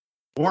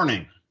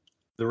Warning.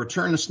 The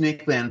Return to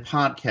Snakeland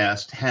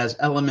podcast has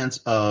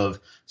elements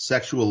of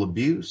sexual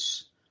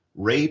abuse,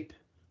 rape,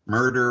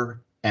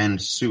 murder,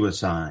 and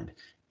suicide.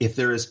 If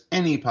there is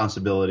any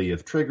possibility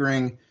of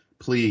triggering,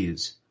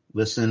 please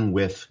listen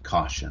with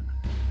caution.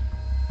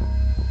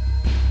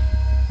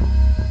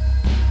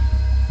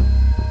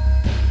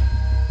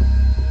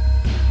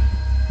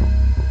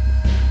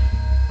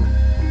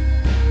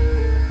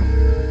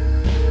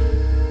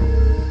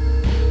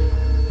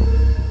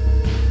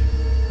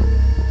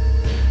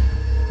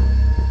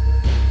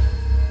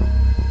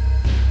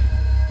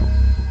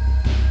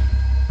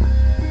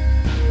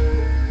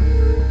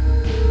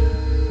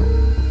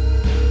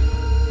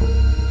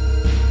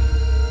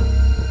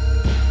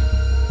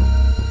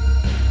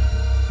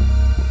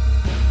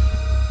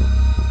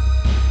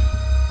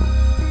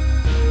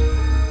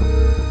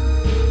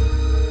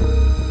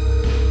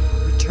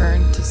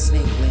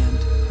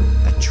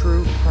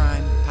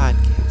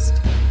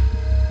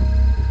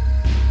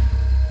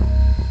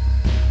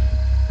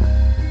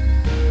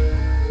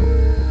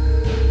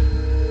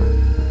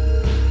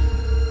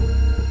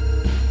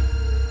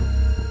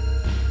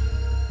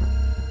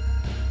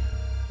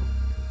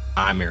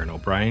 I'm Aaron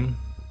O'Brien,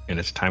 and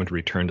it's time to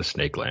return to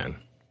Snakeland.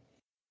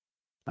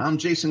 I'm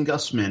Jason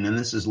Gussman, and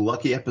this is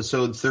Lucky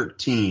Episode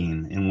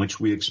 13, in which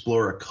we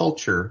explore a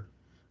culture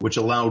which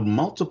allowed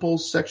multiple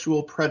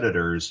sexual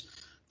predators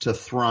to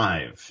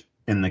thrive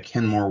in the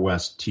Kenmore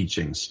West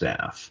teaching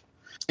staff.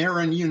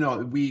 Aaron, you know,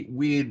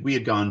 we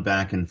had gone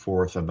back and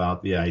forth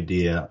about the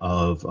idea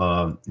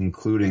of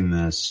including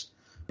this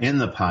in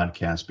the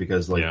podcast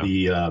because,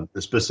 the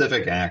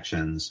specific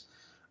actions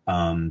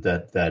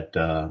that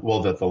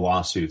the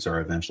lawsuits are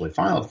eventually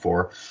filed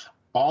for,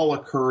 all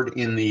occurred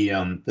in the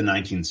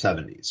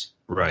 1970s.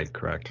 Right,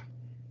 correct.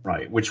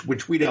 Right, which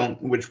we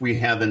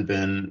haven't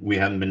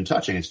been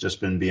touching. It's just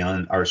been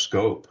beyond our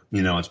scope.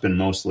 You know, it's been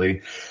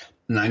mostly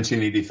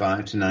 1985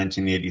 to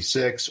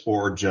 1986,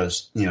 or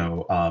just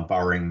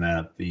barring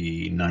that,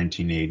 the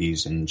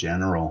 1980s in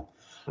general.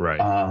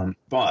 Right.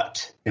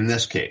 But in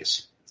this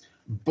case,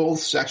 both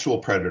sexual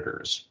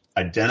predators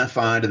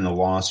identified in the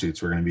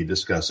lawsuits we're going to be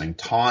discussing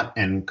taught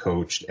and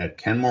coached at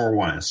Kenmore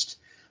West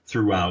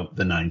throughout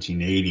the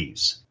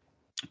 1980s.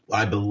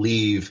 I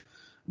believe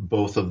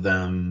both of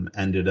them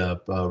ended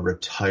up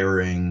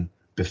retiring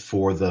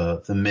before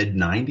the mid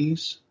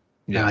 90s.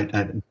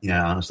 Yeah.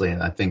 Honestly,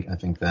 I think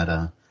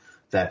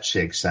that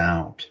shakes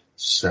out.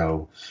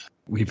 So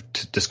we've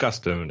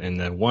discussed them, and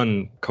the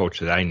one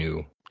coach that I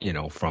knew,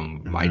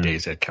 from my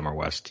days at Kenmore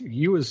West,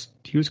 he was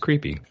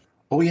creepy.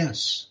 Oh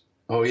yes,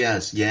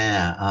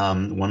 yeah.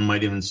 One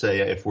might even say,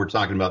 if we're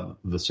talking about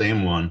the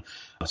same one,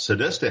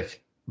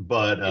 sadistic.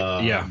 But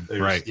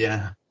right.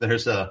 Yeah,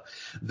 there's a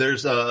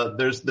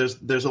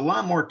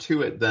lot more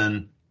to it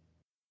than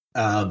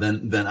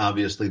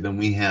obviously than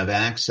we have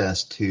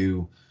access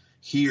to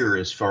here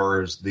as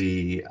far as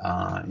the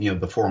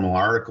the formal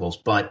articles.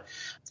 But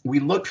we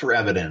looked for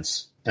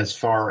evidence as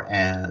far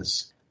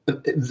as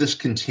this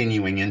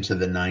continuing into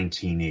the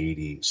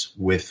 1980s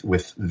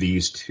with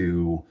these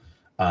two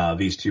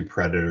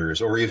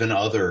predators, or even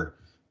other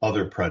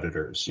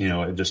predators,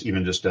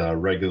 just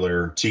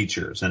regular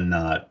teachers and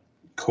not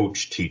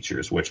coach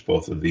teachers, which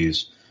both of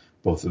these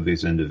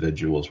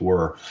individuals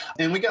were.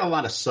 And we got a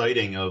lot of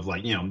citing of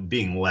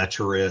being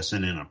lecherous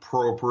and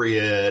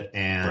inappropriate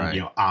and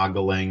right.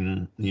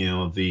 Ogling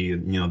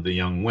the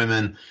young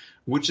women,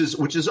 which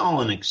is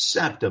all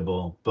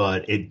unacceptable,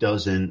 but it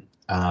doesn't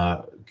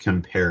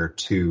compare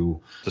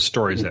to the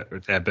stories that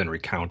have been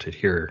recounted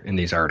here in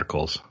these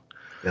articles.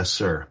 Yes,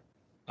 sir.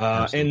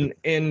 And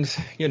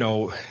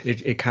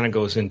it kind of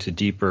goes into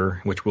deeper,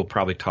 which we'll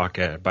probably talk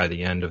at by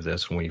the end of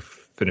this when we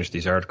finish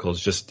these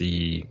articles, just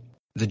the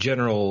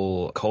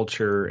general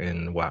culture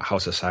and how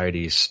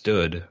society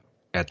stood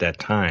at that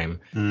time,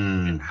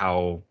 and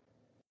how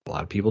a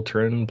lot of people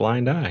turn a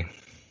blind eye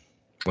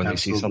when they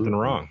see something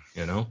wrong,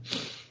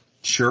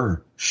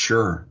 Sure.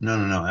 No,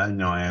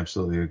 I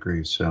absolutely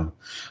agree. So,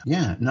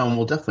 yeah, no,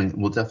 we'll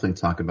definitely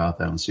talk about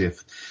that and see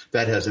if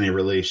that has any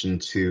relation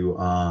to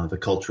the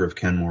culture of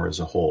Kenmore as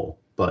a whole.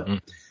 But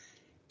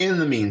in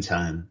the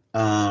meantime,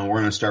 we're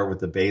going to start with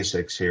the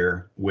basics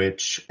here,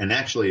 and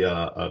actually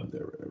a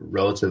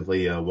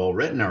relatively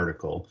well-written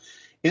article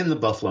in the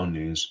Buffalo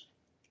News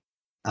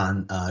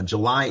on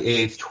July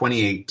 8th,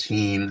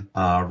 2018.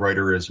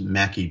 Writer is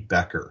Mackie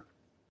Becker.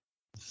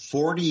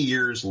 40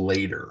 years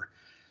later,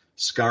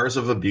 scars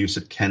of abuse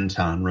at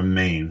Kenton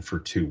remain for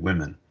two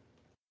women.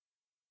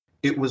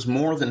 It was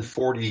more than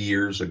 40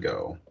 years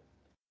ago.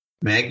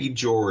 Maggie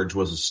George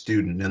was a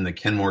student in the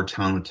Kenmore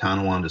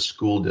Tonawanda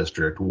School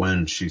District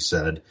when, she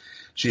said,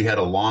 she had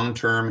a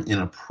long-term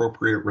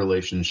inappropriate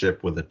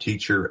relationship with a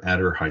teacher at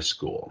her high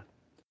school.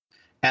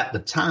 At the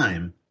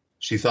time,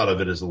 she thought of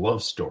it as a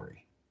love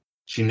story.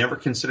 She never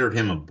considered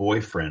him a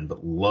boyfriend,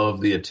 but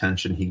loved the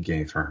attention he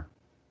gave her.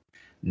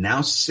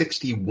 Now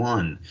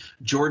 61,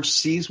 George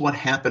sees what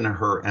happened to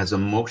her as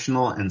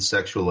emotional and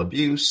sexual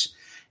abuse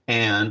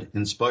and,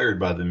 inspired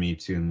by the Me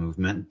Too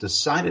movement,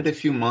 decided a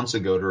few months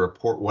ago to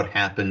report what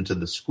happened to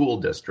the school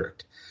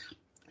district.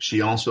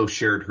 She also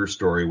shared her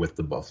story with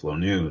the Buffalo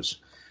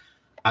News.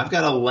 "I've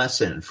got a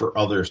lesson for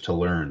others to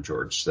learn,"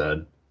 George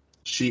said.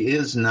 She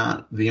is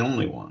not the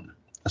only one.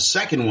 A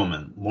second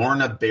woman,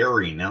 Lorna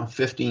Berry, now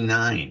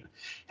 59,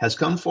 has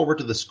come forward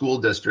to the school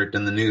district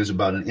and the news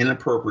about an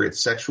inappropriate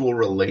sexual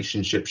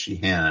relationship she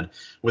had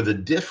with a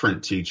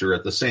different teacher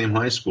at the same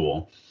high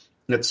school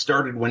that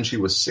started when she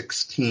was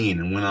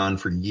 16 and went on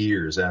for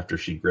years after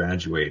she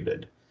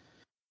graduated.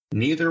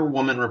 Neither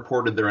woman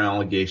reported their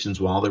allegations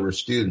while they were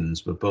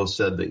students, but both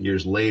said that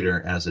years later,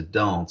 as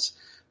adults,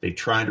 they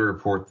tried to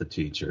report the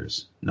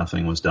teachers.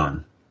 Nothing was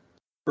done.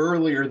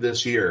 Earlier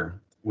this year,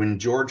 when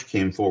George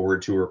came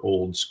forward to her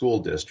old school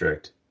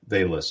district,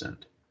 they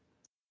listened.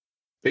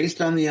 "Based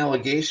on the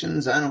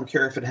allegations, I don't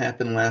care if it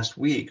happened last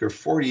week or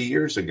 40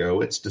 years ago,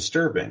 it's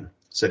disturbing,"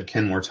 said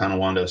Kenmore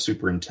Tonawanda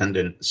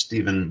Superintendent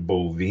Stephen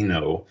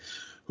Bovino,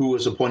 who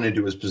was appointed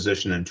to his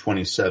position in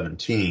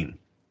 2017.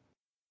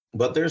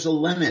 "But there's a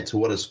limit to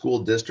what a school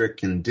district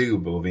can do,"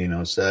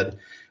 Bovino said,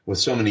 "with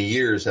so many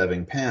years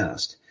having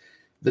passed.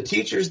 The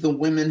teachers the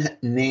women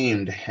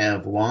named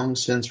have long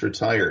since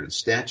retired.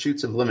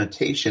 Statutes of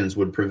limitations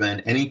would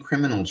prevent any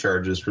criminal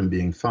charges from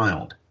being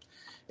filed.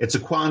 It's a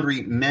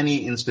quandary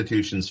many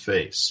institutions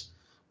face.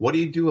 What do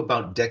you do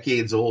about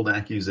decades-old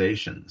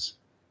accusations?"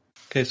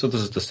 Okay, so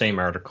this is the same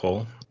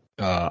article,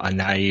 A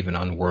Naive and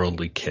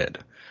Unworldly Kid.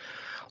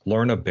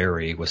 Lorna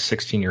Berry was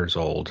 16 years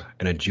old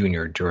and a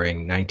junior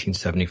during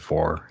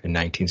 1974 and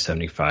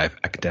 1975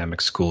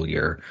 academic school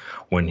year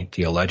when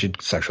the alleged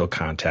sexual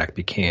contact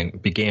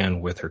began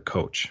with her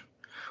coach,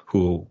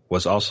 who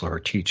was also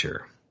her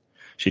teacher.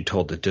 She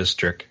told the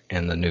district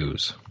and the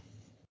news.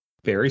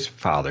 Berry's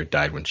father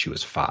died when she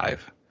was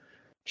 5.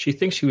 She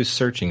thinks she was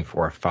searching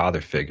for a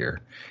father figure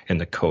in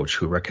the coach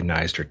who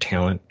recognized her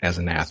talent as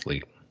an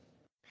athlete.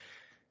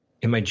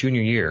 "In my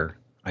junior year,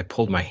 I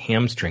pulled my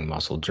hamstring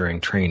muscle during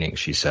training,"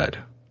 she said.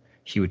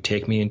 "He would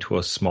take me into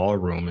a smaller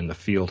room in the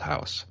field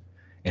house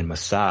and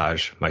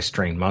massage my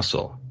strained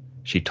muscle,"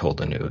 she told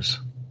the news.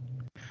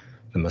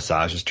 "The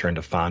massages turned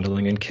to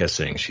fondling and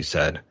kissing," she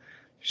said.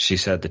 She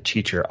said the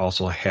teacher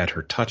also had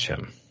her touch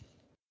him.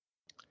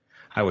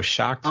 "I was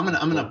shocked." I'm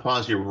gonna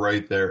pause you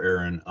right there,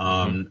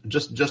 Aaron.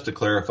 Just to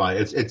clarify,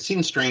 it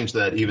seems strange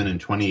that even in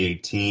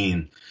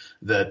 2018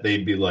 that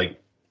they'd be like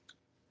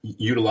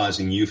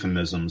utilizing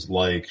euphemisms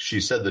like she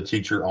said the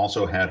teacher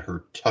also had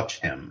her touch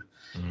him.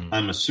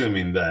 I'm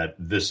assuming that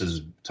this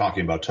is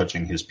talking about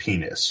touching his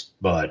penis,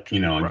 but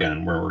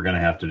again, we're going to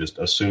have to just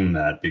assume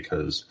that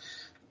because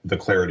the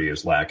clarity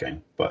is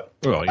lacking. But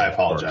well, yeah, I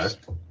apologize.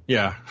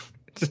 Yeah,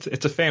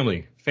 it's a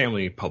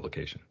family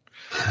publication.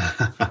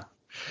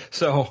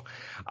 So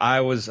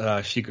I was.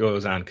 She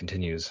goes on,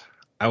 continues.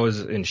 "I was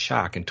in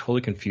shock and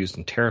totally confused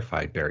and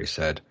terrified," Berry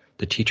said.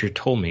 "The teacher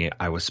told me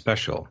I was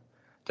special,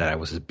 that I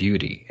was a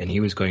beauty, and he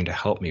was going to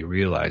help me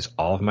realize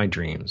all of my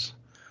dreams.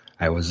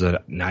 I was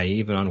a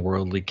naive and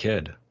unworldly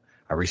kid.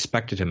 I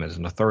respected him as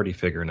an authority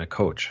figure and a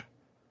coach.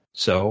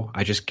 So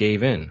I just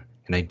gave in,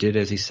 and I did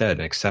as he said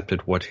and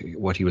accepted what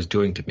he was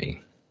doing to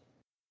me."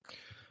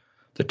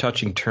 The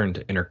touching turned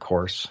to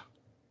intercourse.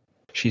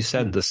 She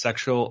said the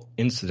sexual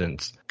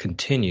incidents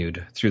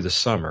continued through the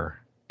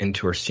summer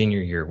into her senior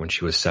year when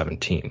she was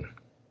 17.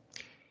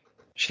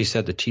 She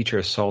said the teacher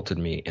assaulted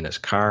me in his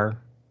car,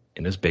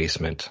 in his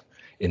basement,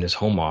 in his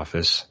home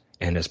office,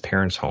 and his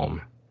parents'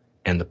 home,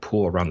 and the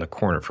pool around the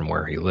corner from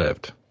where he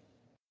lived.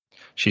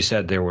 She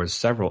said there were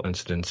several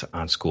incidents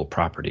on school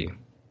property.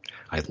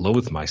 "I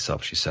loathed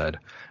myself," she said.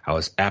 "I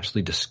was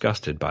absolutely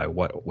disgusted by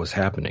what was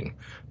happening,"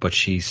 but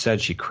she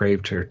said she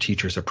craved her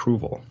teacher's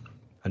approval.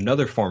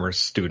 Another former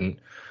student,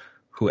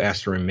 who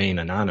asked to remain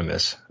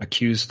anonymous,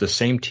 accused the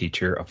same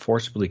teacher of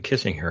forcibly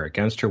kissing her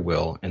against her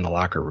will in the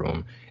locker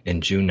room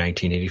in June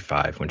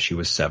 1985 when she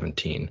was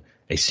 17,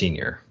 a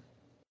senior.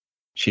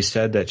 She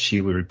said that she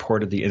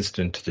reported the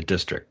incident to the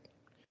district.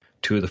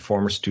 2 of the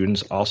former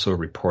students also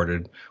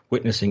reported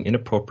witnessing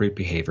inappropriate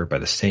behavior by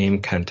the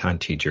same Kenton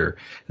teacher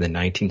in the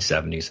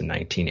 1970s and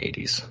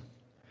 1980s.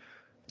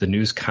 The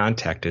news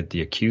contacted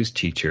the accused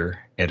teacher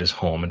at his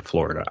home in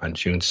Florida on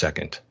June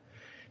 2nd.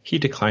 He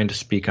declined to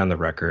speak on the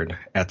record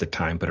at the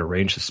time, but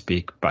arranged to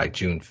speak by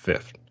June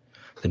 5th.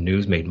 The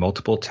news made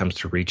multiple attempts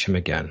to reach him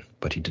again,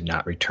 but he did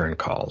not return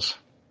calls.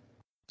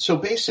 So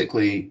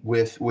basically,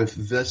 with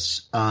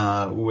this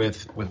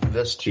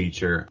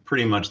teacher,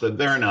 pretty much that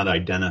they're not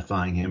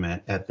identifying him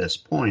at this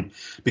point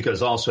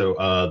because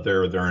also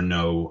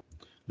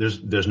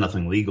there's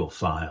nothing legal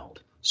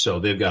filed, so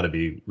they've got to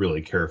be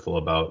really careful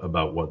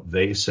about what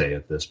they say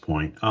at this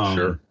point.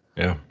 Sure,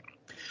 yeah.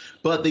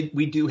 But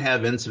we do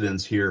have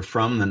incidents here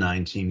from the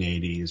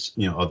 1980s,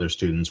 other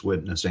students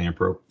witnessing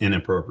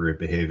inappropriate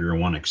behavior and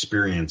one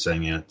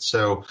experiencing it.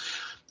 So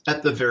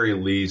at the very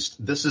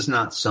least, this is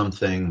not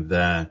something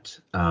that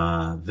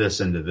this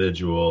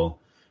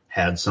individual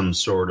had some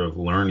sort of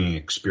learning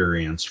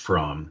experience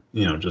from,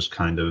 just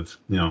kind of,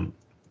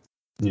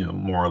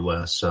 more or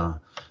less,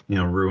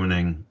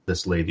 ruining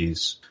this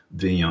lady's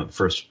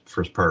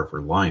first part of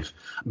her life.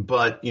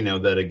 But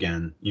that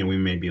again, we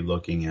may be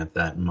looking at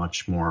that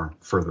much more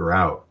further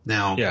out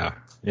now. Yeah.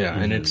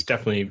 And it's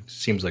definitely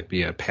seems like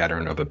be a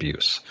pattern of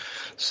abuse.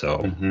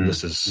 So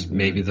this is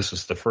maybe this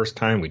is the first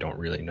time, we don't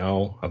really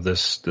know of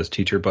this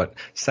teacher. But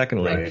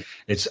secondly,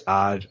 It's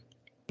not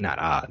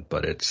odd,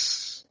 but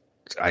it's,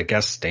 I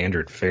guess,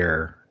 standard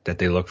fare that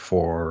they look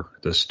for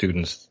the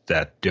students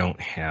that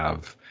don't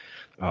have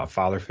a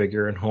father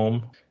figure in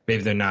home.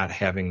 Maybe they're not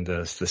having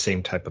the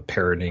same type of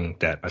parenting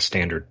that a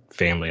standard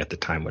family at the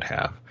time would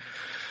have.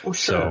 Oh,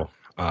 sure.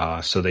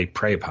 So they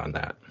prey upon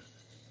that.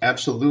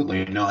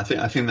 Absolutely. No, I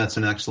think that's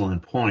an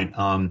excellent point.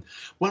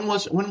 When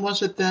was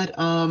it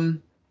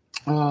that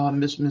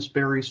Miss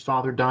Berry's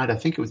father died? I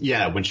think it was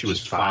when she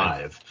was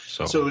 5.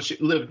 So she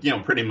lived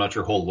pretty much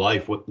her whole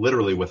life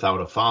literally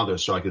without a father.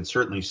 So I could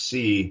certainly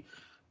see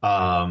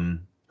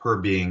her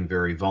being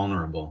very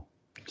vulnerable.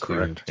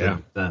 Correct.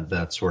 To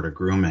that sort of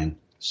grooming.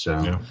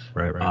 So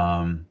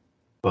right.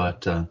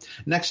 But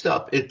next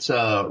up, it's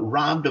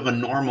robbed of a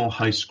normal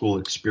high school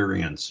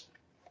experience.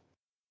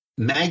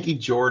 Maggie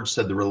George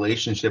said the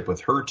relationship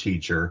with her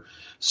teacher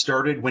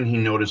started when he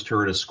noticed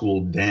her at a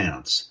school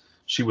dance.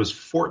 She was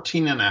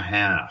 14 and a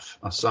half,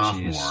 a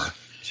sophomore.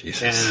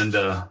 Jesus. And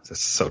that's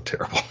so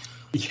terrible.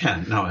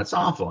 Yeah, no, it's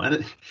awful.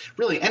 And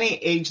really, any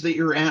age that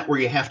you're at where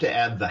you have to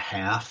add the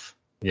half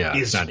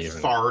is not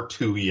even far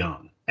too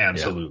young.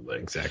 Absolutely.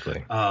 Yeah,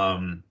 exactly.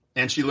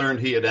 And she learned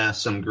he had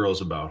asked some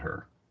girls about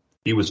her.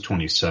 He was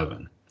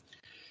 27.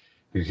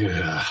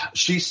 Yeah.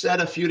 She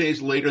said a few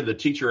days later the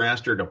teacher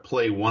asked her to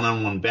play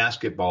one-on-one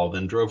basketball,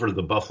 then drove her to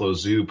the Buffalo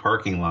Zoo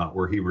parking lot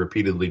where he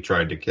repeatedly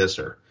tried to kiss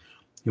her.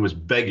 He was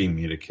begging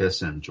me to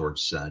kiss him,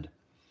 George said.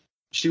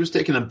 She was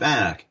taken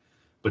aback,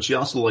 but she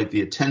also liked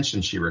the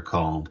attention, she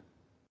recalled.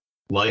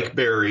 Like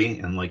Barry,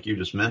 and like you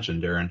just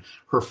mentioned, Darren,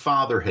 her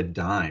father had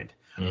died.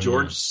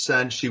 George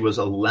said she was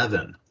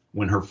 11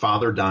 when her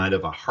father died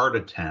of a heart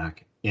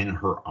attack in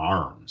her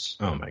arms.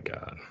 Oh, my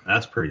God.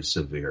 That's pretty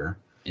severe.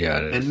 Yeah,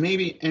 it is. And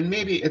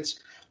maybe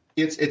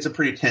it's a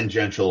pretty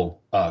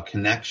tangential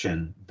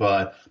connection,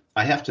 but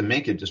I have to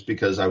make it just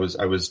because I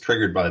was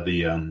triggered by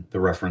the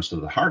reference to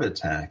the heart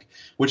attack,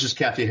 which is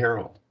Kathy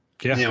Harold.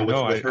 Yeah,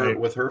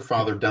 with her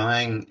father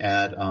dying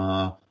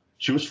at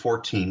she was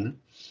 14.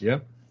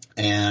 Yep.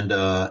 And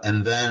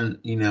then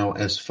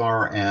as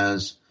far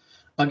as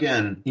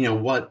again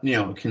what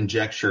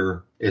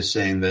conjecture is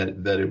saying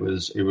that it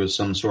was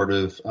some sort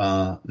of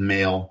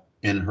male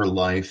in her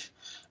life.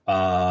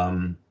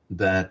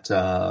 That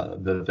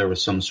there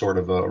was some sort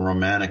of a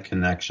romantic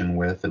connection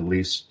with, at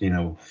least,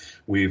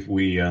 we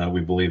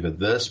believe at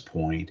this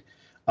point,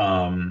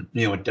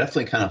 it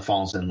definitely kind of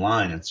falls in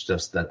line. It's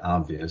just that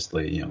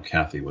obviously,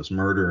 Kathy was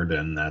murdered,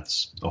 and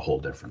that's a whole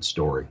different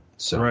story.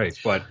 So right,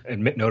 but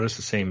notice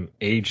the same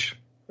age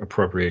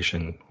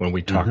appropriation when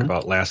we talked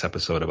about last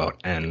episode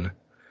about N,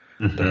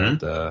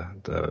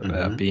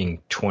 the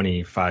being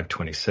 25,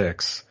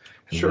 26,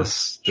 and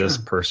this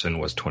person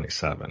was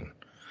 27.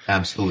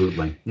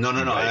 Absolutely. No.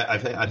 Right. I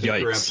think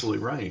you're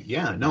absolutely right.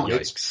 Yeah. No.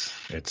 Yikes.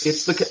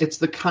 It's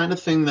the kind of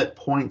thing that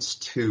points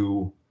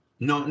to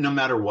no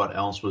matter what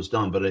else was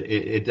done, but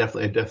it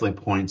definitely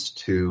points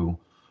to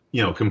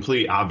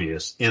complete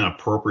obvious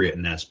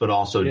inappropriateness, but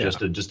also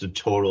just a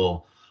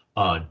total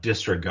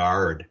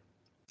disregard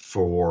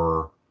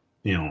for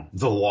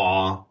the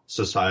law,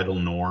 societal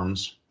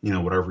norms,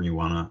 whatever you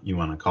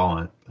wanna call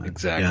it.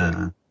 Exactly.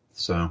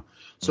 Yeah.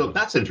 So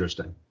that's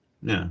interesting.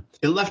 Yeah.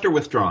 It left her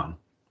withdrawn.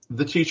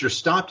 The teacher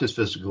stopped his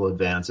physical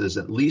advances,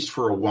 at least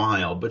for a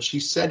while, but she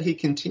said he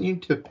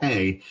continued to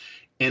pay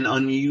an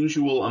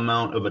unusual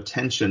amount of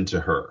attention to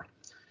her.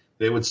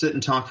 They would sit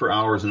and talk for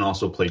hours and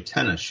also play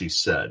tennis, she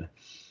said.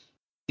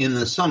 In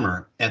the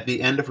summer, at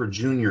the end of her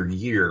junior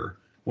year,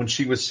 when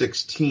she was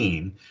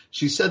 16,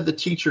 she said the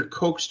teacher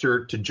coaxed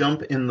her to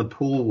jump in the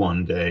pool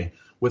one day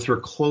with her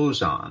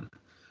clothes on.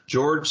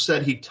 George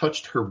said he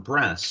touched her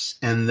breasts,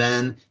 and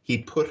then he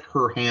put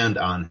her hand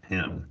on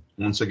him.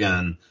 Once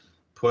again,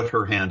 put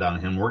her hand on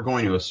him. We're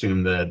going to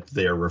assume that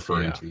they are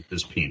referring to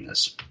his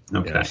penis.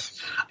 Okay.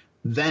 Yes.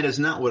 That is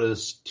not what a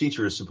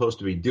teacher is supposed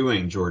to be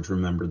doing, George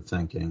remembered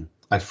thinking.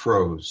 I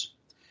froze.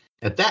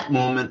 At that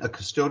moment, a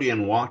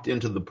custodian walked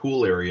into the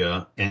pool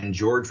area, and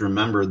George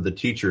remembered the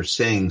teacher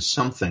saying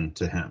something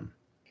to him.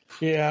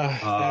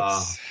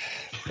 Yeah,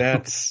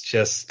 that's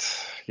just,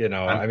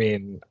 I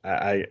mean,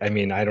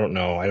 I don't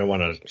know. I don't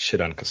want to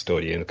shit on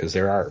custodian because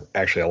there are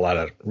actually a lot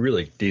of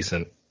really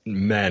decent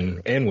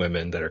men and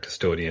women that are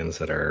custodians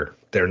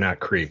they're not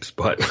creeps,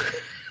 but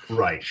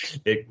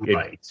it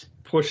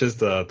pushes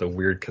the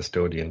weird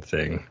custodian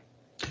thing.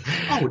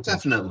 Oh,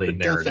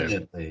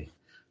 definitely.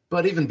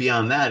 But even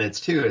beyond that,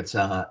 it's George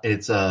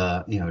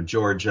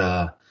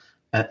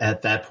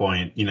at that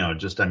point,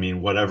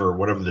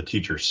 whatever the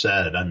teacher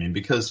said,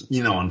 because,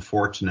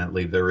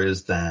 unfortunately there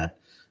is that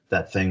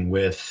thing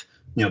with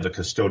the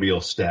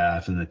custodial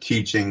staff and the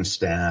teaching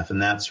staff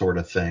and that sort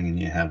of thing. And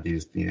you have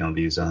these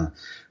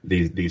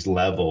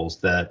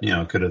levels that,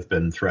 could have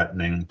been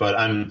threatening. But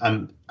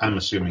I'm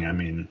assuming,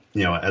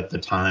 at the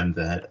time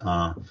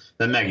that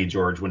Maggie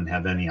George wouldn't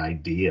have any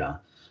idea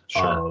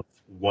of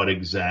what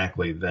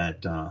exactly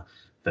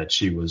that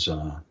she was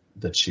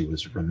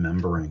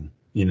remembering,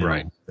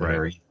 right.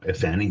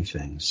 if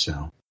anything.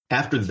 So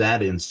after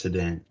that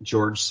incident,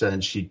 George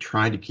said she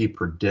tried to keep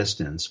her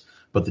distance,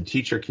 but the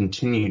teacher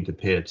continued to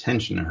pay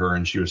attention to her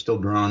and she was still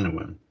drawn to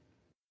him.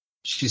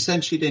 She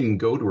said she didn't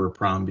go to her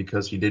prom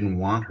because he didn't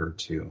want her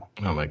to.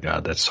 Oh my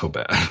God, that's so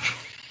bad.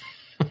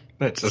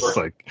 That's just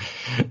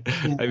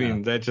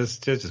that's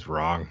just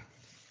wrong.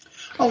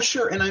 Oh,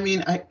 sure. And I'm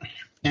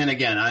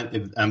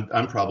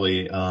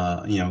probably,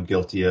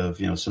 guilty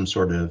of, some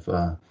sort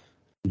of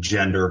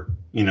gender,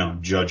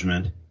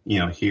 judgment,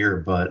 here.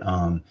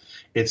 But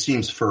it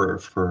seems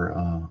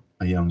for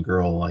a young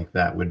girl like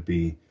that would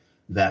be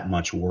that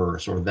much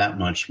worse or that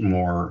much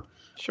more.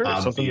 Sure,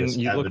 something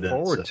you look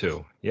forward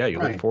to. Yeah, you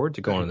look forward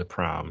to going to the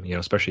prom,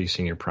 especially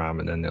senior prom,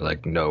 and then they're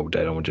like, no, I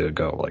don't want you to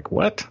go. Like,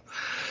 what?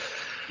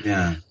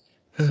 Yeah.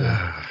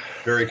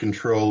 Very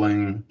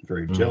controlling,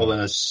 very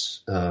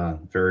jealous,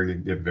 very,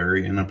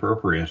 very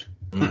inappropriate.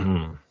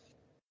 Mm-hmm.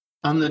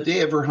 On the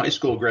day of her high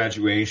school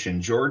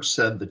graduation, George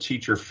said the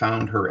teacher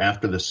found her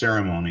after the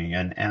ceremony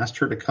and asked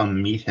her to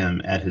come meet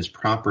him at his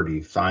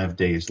property 5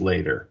 days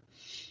later.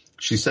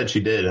 She said she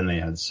did, and they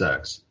had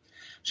sex.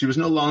 She was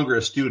no longer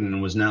a student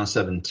and was now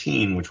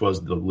 17, which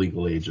was the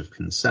legal age of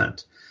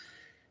consent.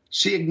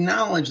 She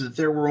acknowledged that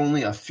there were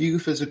only a few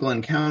physical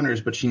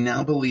encounters, but she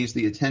now believes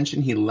the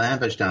attention he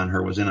lavished on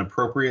her was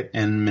inappropriate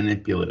and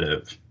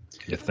manipulative.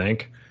 You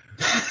think?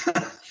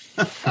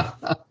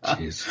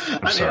 Jeez,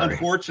 I'm sorry.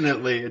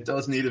 Unfortunately, it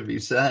does need to be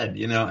said.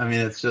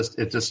 It's just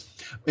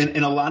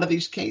in a lot of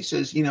these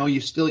cases,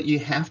 you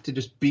have to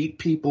just beat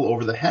people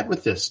over the head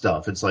with this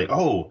stuff. It's like,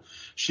 oh,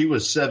 she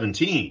was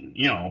 17,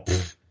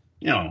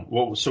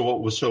 what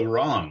was so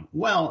wrong?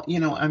 Well,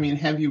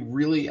 have you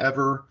really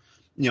ever,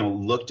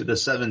 looked at a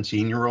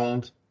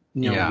 17-year-old,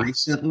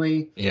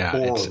 recently?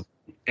 Yeah.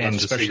 And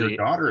especially your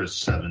daughter is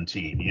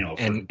 17,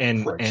 and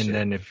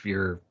then if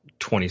you're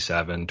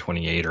 27,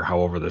 28, or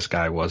however this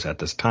guy was at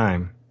this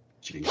time,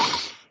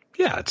 Jesus.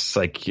 Yeah, it's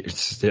like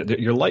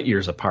you're light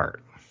years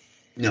apart.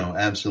 No,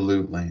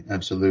 absolutely.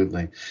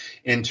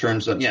 In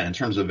terms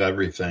of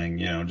everything,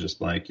 just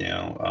like,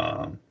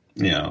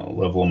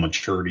 level of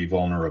maturity,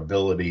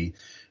 vulnerability,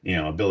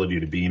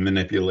 ability to be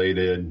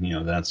manipulated,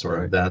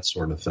 that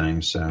sort of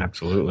thing. So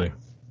absolutely.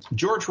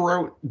 George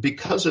wrote,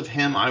 because of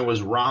him, I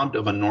was robbed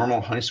of a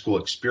normal high school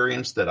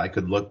experience that I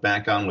could look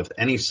back on with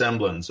any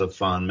semblance of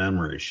fond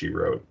memories, she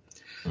wrote.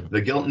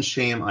 The guilt and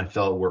shame I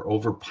felt were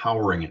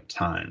overpowering at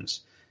times.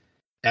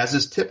 As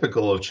is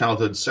typical of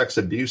childhood sex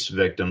abuse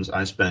victims,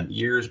 I spent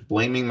years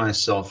blaming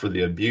myself for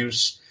the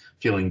abuse,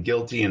 feeling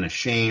guilty and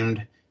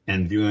ashamed,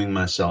 and viewing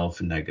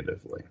myself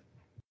negatively.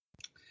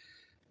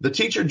 The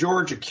teacher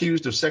George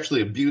accused of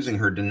sexually abusing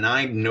her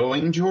denied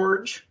knowing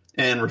George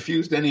and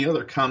refused any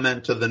other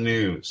comment to the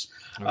news.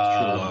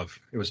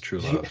 It was true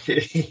love.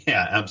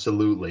 Yeah,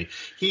 absolutely.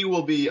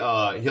 He'll be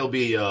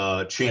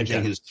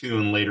changing his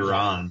tune later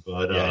on,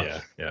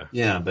 but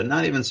yeah, but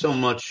not even so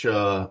much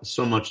to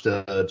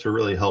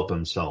really help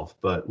himself.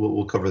 But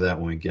we'll cover that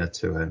when we get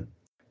to it.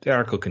 The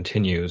article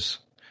continues.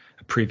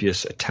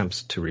 Previous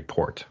attempts to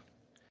report.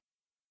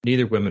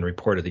 Neither women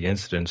reported the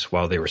incidents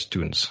while they were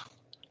students,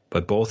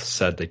 but both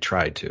said they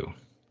tried to.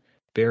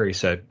 Barry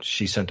said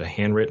she sent a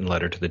handwritten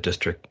letter to the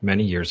district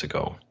many years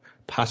ago,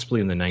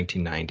 possibly in the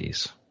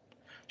 1990s.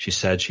 She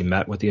said she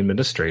met with the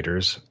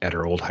administrators at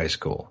her old high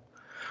school.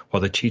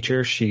 While the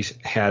teacher she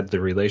had the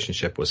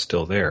relationship was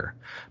still there,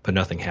 but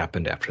nothing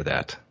happened after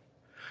that.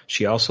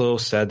 She also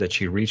said that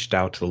she reached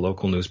out to the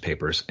local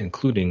newspapers,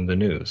 including the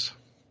News.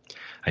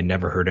 I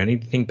never heard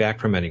anything back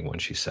from anyone,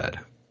 she said.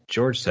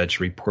 George said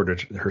she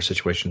reported her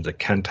situation to the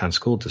Kenton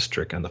School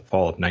District in the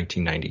fall of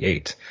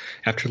 1998,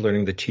 after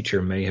learning the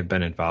teacher may have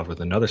been involved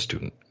with another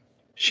student.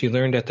 She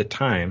learned at the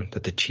time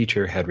that the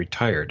teacher had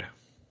retired.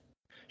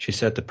 She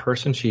said the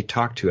person she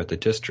talked to at the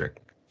district,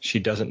 she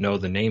doesn't know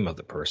the name of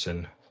the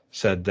person,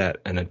 said that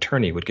an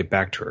attorney would get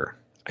back to her.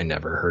 I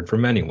never heard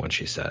from anyone,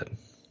 she said.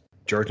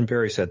 George and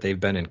Barry said they've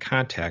been in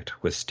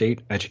contact with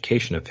state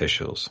education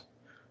officials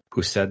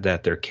who said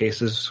that their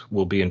cases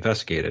will be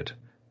investigated,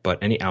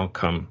 but any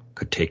outcome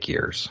could take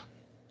years.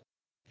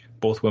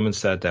 Both women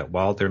said that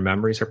while their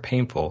memories are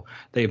painful,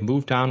 they've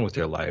moved on with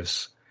their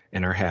lives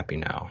and are happy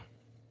now.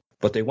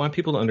 But they want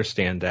people to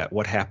understand that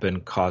what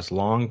happened caused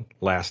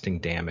long-lasting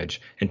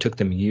damage and took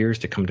them years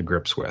to come to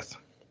grips with.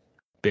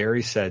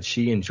 Barry said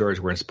she and George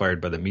were inspired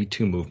by the Me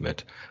Too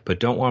movement, but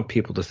don't want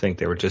people to think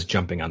they were just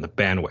jumping on the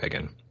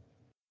bandwagon.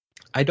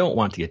 I don't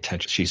want the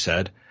attention, she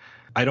said.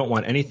 I don't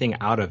want anything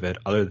out of it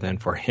other than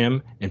for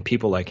him and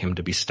people like him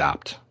to be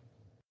stopped.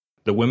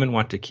 The women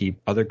want to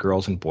keep other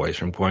girls and boys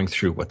from going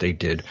through what they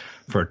did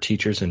for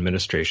teachers and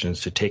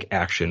administrations to take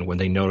action when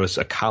they notice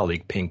a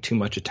colleague paying too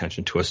much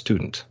attention to a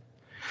student.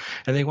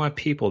 And they want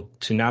people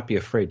to not be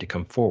afraid to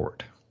come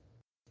forward.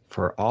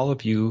 For all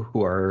of you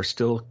who are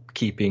still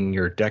keeping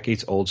your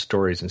decades-old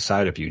stories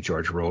inside of you,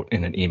 George wrote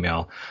in an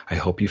email, I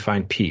hope you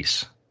find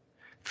peace.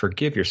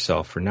 Forgive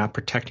yourself for not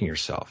protecting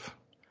yourself.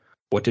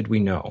 What did we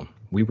know?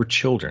 We were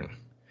children.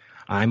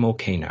 I'm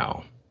okay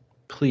now.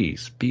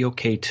 Please be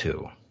okay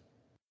too.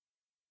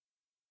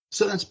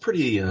 So that's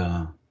pretty.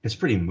 It's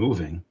pretty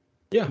moving.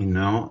 Yeah.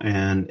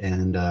 And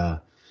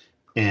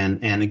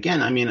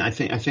again, I mean, I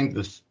think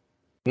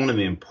one of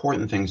the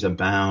important things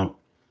about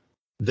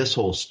this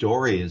whole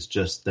story is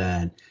just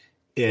that,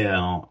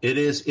 it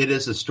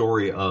is a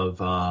story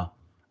of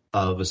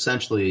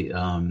essentially,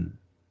 and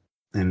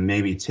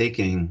maybe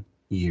taking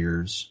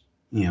years,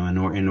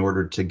 in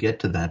order to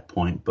get to that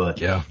point,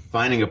 but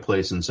finding a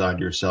place inside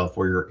yourself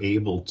where you're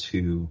able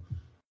to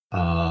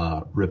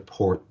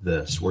report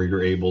this, where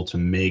you're able to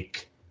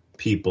make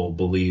people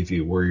believe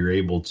you, where you're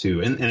able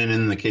to, and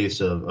in the case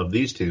of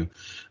these two,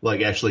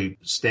 like actually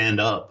stand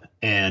up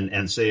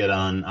and say it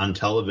on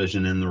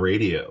television and the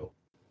radio.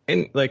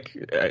 And like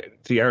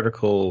the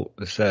article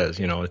says,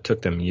 it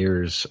took them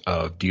years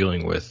of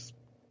dealing with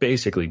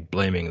basically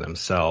blaming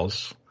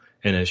themselves.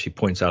 And as she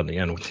points out in the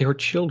end, they were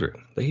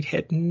children. They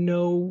had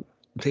no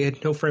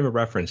frame of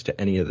reference to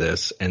any of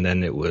this. And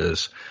then it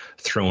was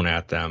thrown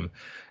at them,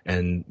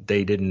 and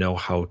they didn't know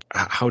how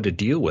to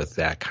deal with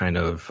that kind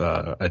of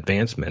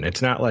advancement.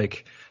 It's not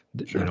like,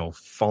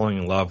 falling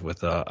in love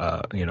with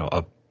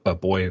a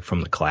boy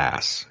from the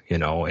class,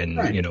 and,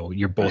 right.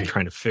 You're both right.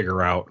 trying to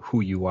figure out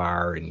who you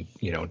are and,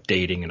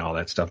 dating and all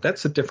that stuff.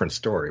 That's a different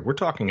story. We're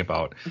talking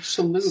about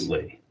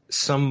absolutely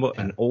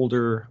an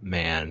older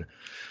man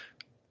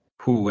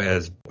who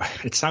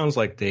it sounds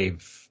like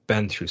they've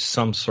been through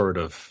some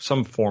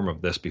form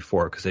of this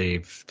before, because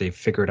they've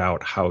figured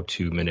out how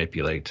to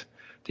manipulate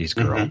these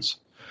girls.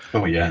 Mm-hmm.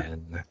 Oh yeah.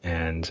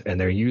 And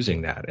they're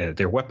using that.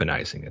 They're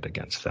weaponizing it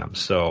against them.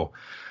 So,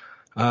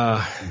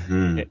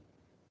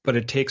 but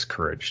it takes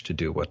courage to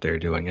do what they're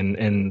doing.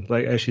 And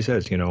like, as she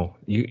says,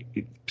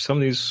 some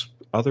of these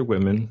other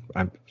women,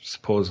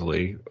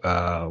 supposedly,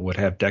 would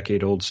have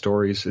decade-old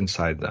stories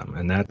inside them.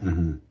 And that,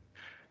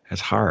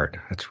 that's hard.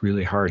 That's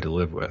really hard to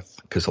live with,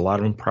 because a lot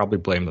of them probably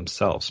blame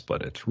themselves,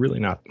 but it's really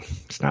not,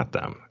 it's not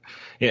them.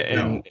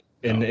 Yeah.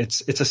 And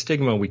it's a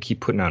stigma we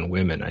keep putting on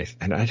women.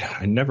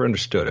 I never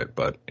understood it,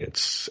 but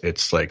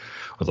it's like,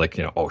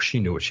 oh, she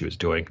knew what she was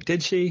doing.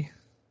 Did she?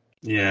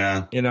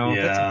 Yeah.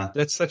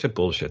 That's such a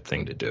bullshit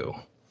thing to do.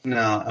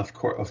 No, of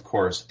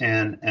course.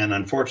 And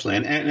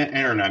unfortunately, and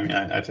Aaron, I mean,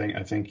 I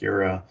think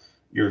your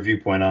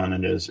viewpoint on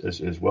it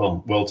is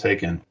well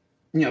taken.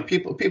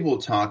 People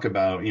talk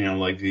about,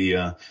 like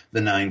the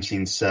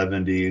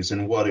 1970s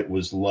and what it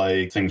was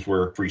like. Things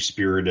were free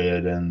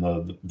spirited and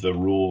the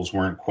rules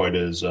weren't quite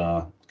as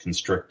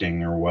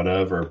constricting or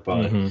whatever.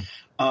 But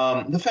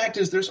the fact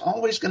is, there's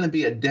always going to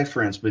be a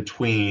difference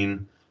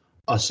between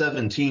a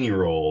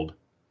 17-year-old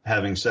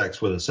having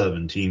sex with a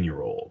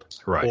 17-year-old,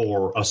 right,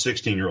 or a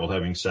 16-year-old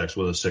having sex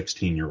with a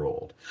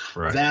 16-year-old.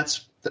 Right.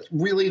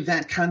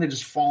 That kind of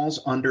just falls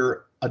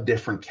under a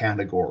different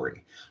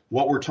category.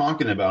 What we're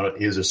talking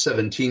about is a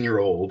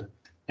 17-year-old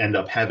end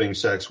up having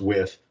sex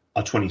with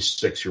a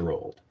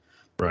 26-year-old.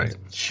 Right.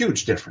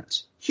 Huge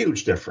difference.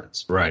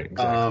 Right.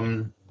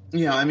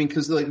 Exactly. I mean,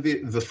 because like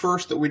the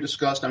first that we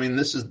discussed, I mean,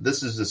 this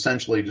is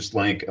essentially just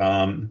like,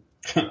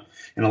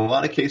 in a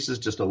lot of cases,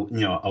 just a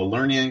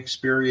learning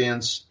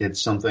experience.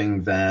 It's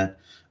something that,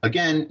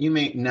 again, you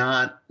may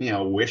not,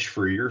 wish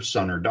for your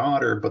son or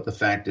daughter, but the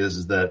fact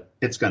is that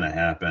it's going to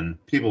happen.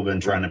 People have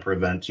been trying to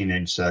prevent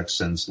teenage sex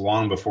since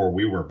long before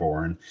we were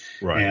born,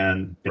 right.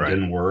 And it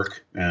didn't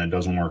work, and it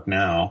doesn't work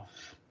now.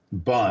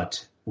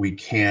 But we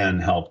can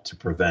help to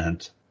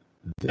prevent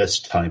this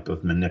type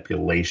of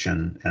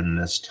manipulation and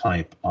this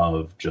type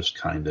of just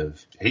kind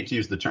of, I hate to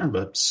use the term,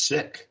 but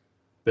sick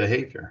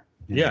behavior.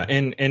 Yeah,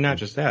 and not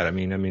just that. I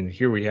mean,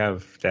 here we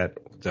have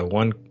the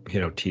one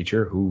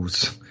teacher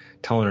who's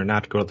telling her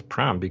not to go to the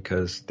prom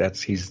because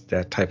he's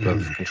that type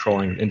of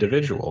controlling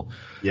individual.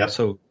 Yeah.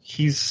 So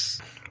he's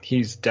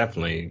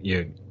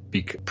definitely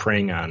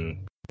preying on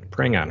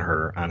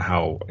her on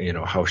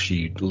how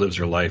she lives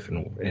her life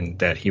and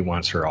that he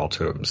wants her all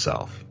to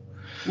himself.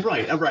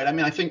 Right. I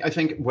mean, I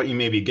think what you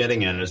may be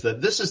getting at is that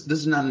this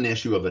is not an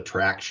issue of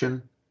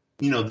attraction.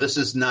 This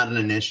is not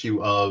an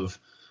issue of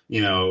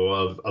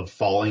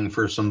falling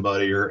for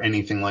somebody or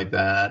anything like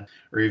that,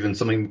 or even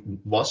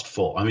something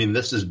lustful. I mean,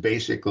 this is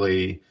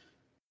basically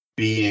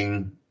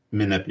being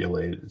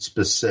manipulated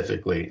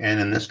specifically,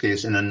 and in this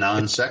case, in a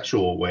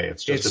non-sexual way.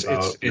 It's just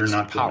you're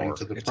not power. Going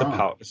to the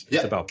prom.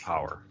 It's about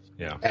power.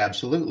 Yeah,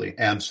 absolutely.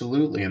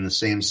 In the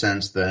same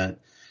sense that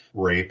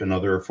rape and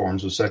other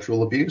forms of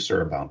sexual abuse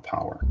are about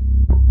power.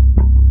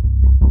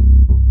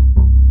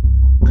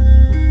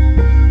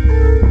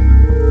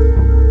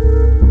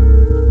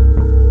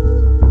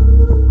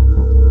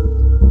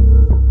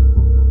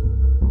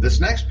 This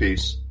next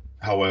piece,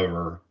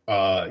 however,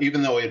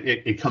 even though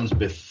it comes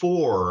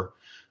before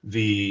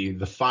the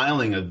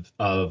filing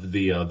of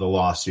the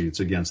lawsuits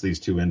against these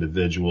two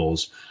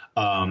individuals,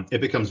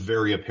 it becomes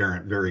very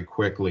apparent very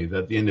quickly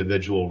that the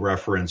individual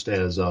referenced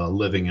as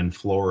living in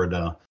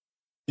Florida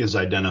is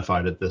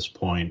identified at this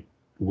point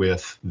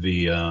with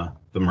the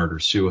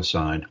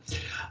murder-suicide.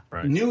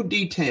 Right. New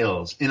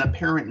details in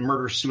apparent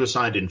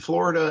murder-suicide in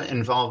Florida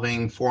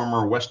involving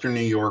former Western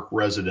New York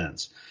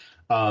residents.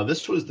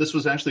 This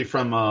was actually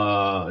from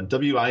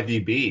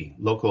WIVB,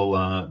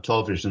 local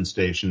television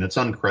station. It's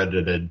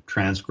uncredited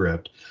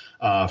transcript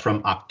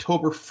from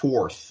October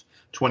 4th,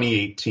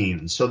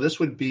 2018. So this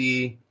would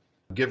be,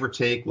 give or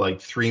take,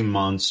 like 3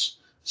 months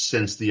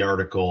since the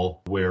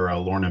article where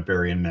Lorna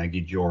Berry and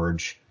Maggie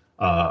George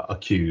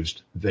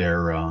accused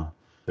their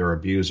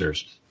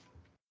abusers.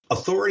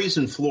 Authorities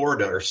in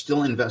Florida are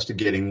still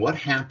investigating what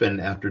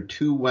happened after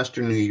two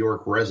Western New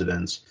York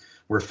residents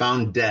were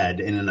found dead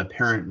in an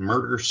apparent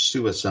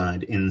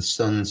murder-suicide in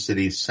Sun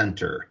City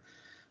Center.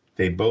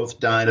 They both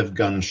died of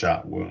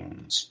gunshot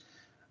wounds.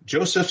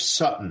 Joseph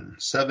Sutton,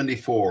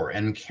 74,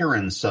 and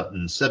Karen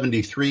Sutton,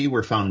 73,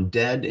 were found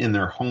dead in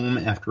their home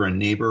after a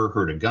neighbor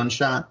heard a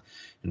gunshot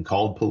and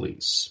called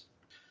police.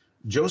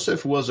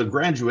 Joseph was a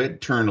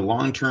graduate turned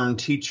long-term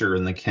teacher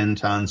in the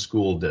Kenton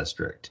School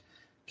District.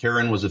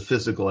 Karen was a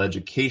physical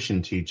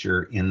education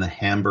teacher in the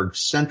Hamburg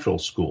Central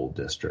School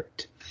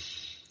District.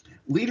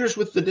 Leaders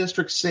with the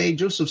district say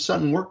Joseph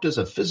Sutton worked as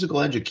a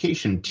physical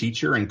education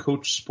teacher and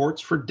coached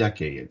sports for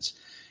decades.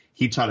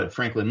 He taught at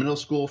Franklin Middle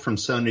School from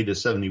 70 to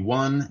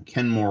 71,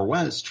 Kenmore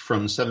West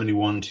from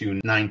 71 to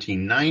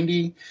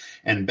 1990,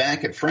 and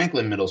back at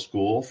Franklin Middle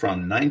School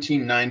from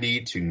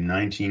 1990 to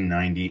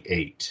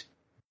 1998.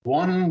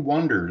 One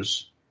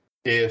wonders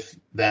if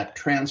that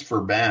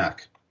transfer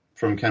back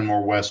from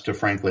Kenmore West to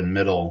Franklin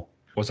Middle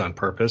was on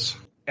purpose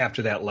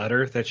after that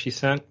letter that she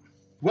sent.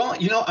 Well,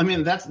 I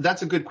mean,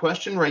 that's a good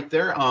question right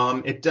there.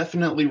 It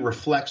definitely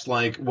reflects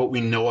like what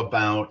we know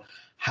about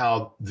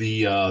how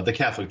the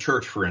Catholic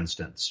Church, for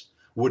instance,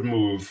 would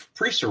move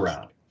priests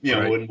around.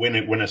 Right.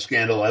 when a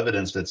scandal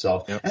evidenced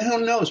itself. Yep. And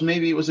who knows,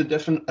 maybe it was a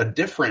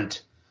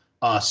different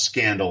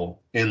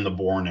scandal in the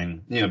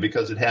Borning,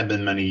 because it had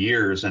been many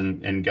years,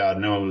 and God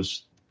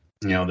knows,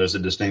 there's a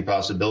distinct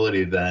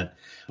possibility that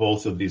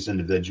both of these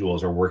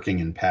individuals are working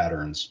in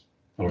patterns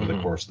over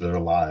the course of their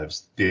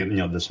lives.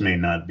 This may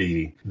not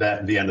be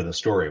the end of the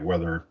story,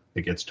 whether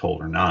it gets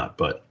told or not.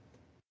 But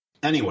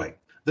anyway,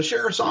 the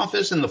sheriff's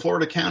office in the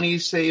Florida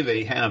counties say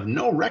they have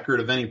no record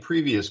of any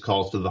previous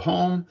calls to the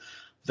home.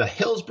 The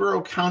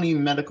Hillsborough County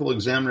Medical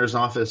Examiner's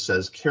Office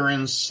says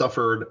Karen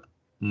suffered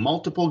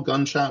multiple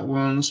gunshot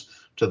wounds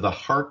to the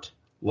heart,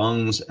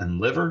 lungs, and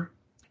liver,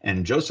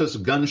 and Joseph's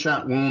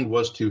gunshot wound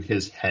was to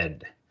his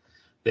head.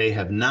 They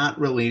have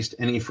not released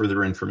any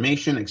further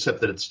information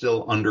except that it's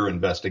still under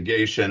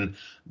investigation.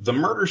 The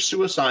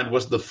murder-suicide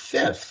was the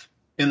fifth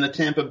in the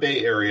Tampa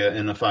Bay area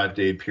in a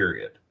 5-day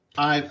period.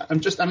 I'm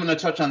going to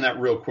touch on that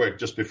real quick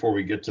just before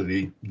we get to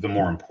the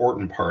more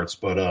important parts.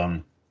 But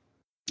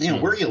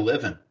where you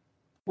living?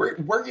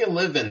 Where you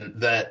living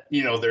that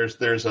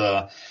there's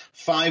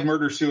 5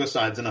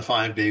 murder-suicides in a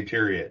 5-day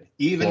period?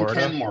 Even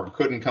Florida? Kenmore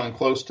couldn't come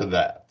close to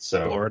that.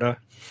 So Florida.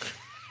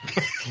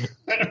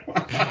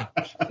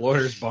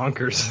 Florida's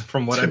bonkers,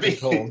 from what I've been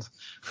told.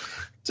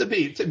 To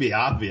be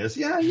obvious,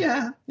 yeah,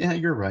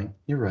 you're right.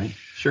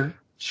 Sure.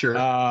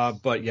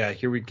 But yeah,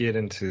 here we get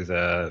into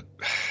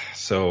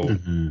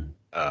Sutton.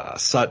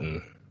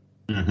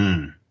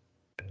 Mm-hmm.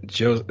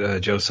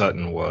 Joe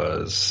Sutton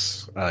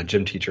was a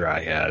gym teacher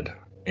I had,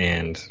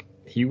 and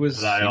he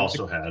was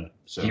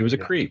a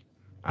creep.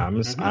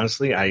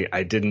 Honestly,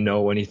 I didn't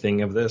know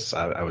anything of this.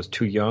 I was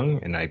too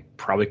young, and I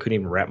probably couldn't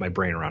even wrap my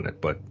brain around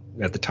it. But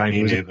at the time,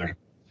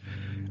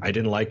 I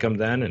didn't like him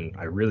then, and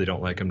I really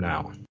don't like him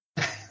now.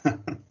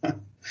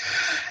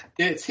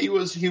 He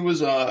was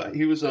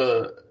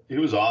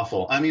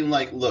awful. I mean,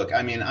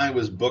 I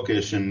was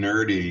bookish and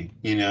nerdy.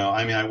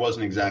 I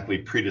wasn't exactly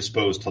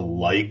predisposed to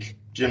like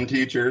gym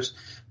teachers,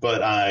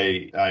 but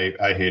I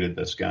hated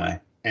this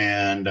guy,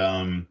 and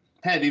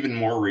had even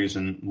more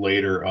reason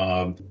later.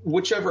 I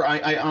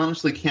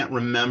honestly can't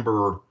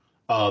remember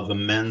the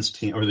men's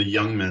team or the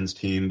young men's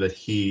team that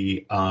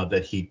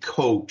he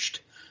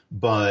coached,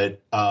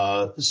 but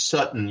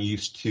Sutton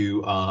used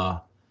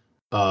to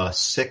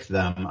sick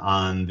them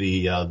on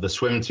the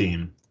swim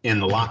team in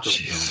the locker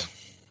room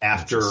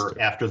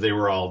after they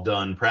were all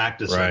done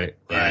practicing. Right.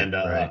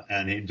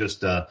 And he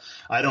just I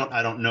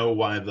don't know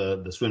why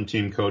the swim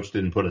team coach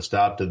didn't put a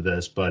stop to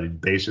this, but he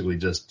basically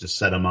just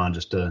set him on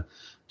just to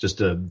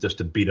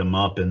beat him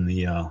up in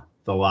the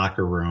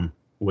locker room,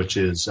 which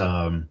is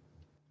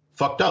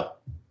fucked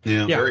up.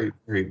 Very,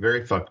 very,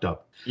 very fucked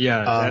up.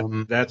 Yeah,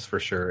 that's for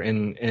sure.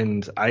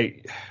 And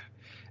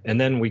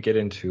then we get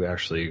into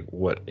actually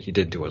what he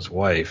did to his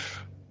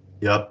wife.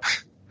 Yep.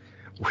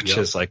 Which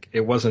is like,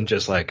 it wasn't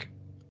just like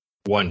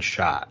one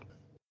shot.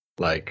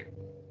 Like,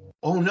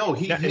 oh no,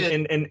 he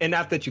hit, and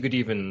not that you could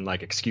even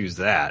like excuse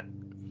that.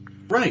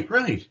 Right.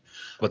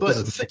 But this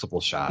is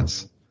multiple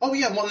shots. Oh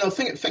yeah, well no,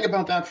 think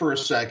about that for a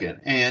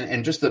second,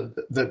 and just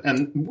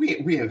and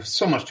we have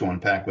so much to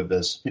unpack with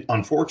this,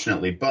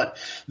 unfortunately. But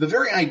the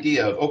very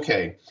idea of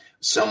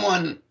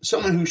someone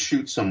who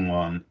shoots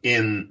someone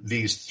in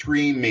these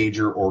three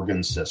major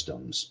organ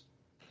systems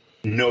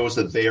knows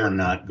that they are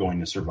not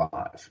going to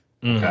survive.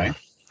 Okay,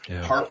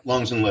 Yeah. Heart,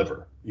 lungs, and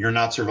liver. You're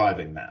not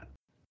surviving that.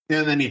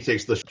 And then he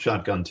takes the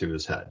shotgun to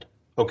his head.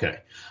 Okay,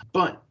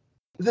 but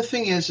the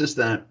thing is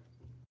that.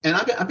 And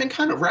I've been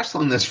kind of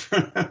wrestling this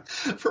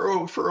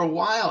for a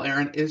while,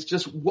 Aaron, is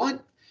just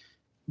what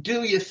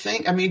do you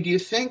think? I mean, do you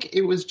think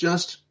it was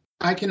just,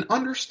 I can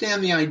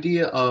understand the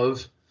idea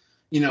of,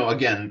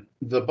 again,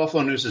 the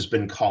Buffalo News has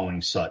been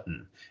calling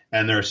Sutton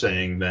and they're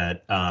saying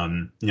that,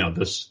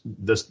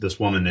 this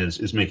woman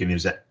is making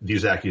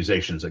these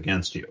accusations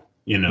against you,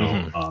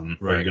 Right.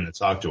 Are you going to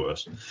talk to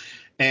us?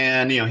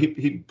 And,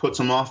 he puts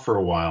them off for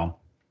a while.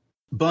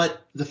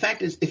 But the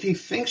fact is, if he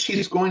thinks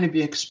she's going to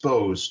be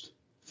exposed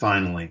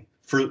finally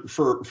for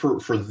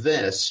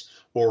this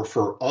or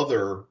for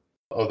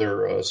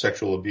other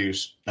sexual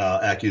abuse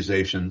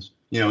accusations,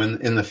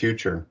 in the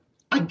future,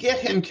 I get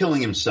him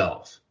killing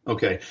himself.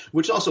 Okay,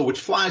 which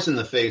flies in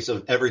the face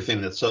of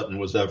everything that Sutton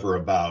was ever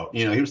about.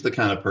 He was the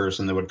kind of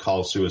person that would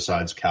call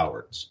suicides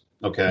cowards.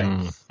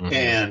 Okay,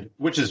 and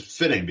which is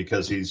fitting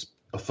because he's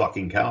a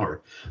fucking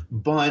coward.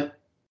 But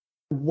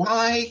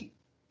why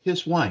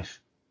his wife?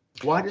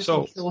 Why does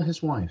he kill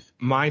his wife?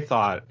 My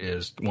thought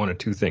is one of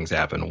two things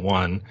happened.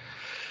 One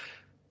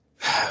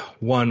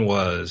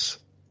was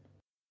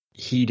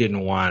he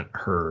didn't want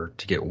her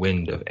to get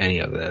wind of any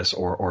of this,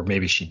 or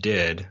maybe she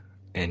did,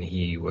 and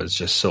he was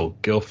just so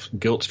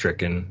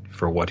guilt-stricken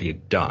for what he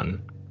had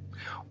done.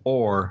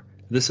 Or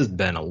this has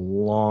been a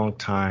long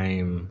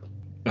time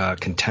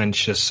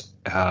contentious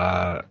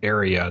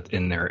area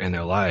in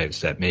their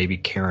lives that maybe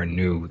Karen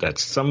knew that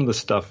some of the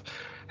stuff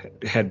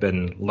had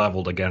been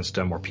leveled against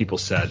him, or people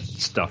said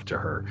stuff to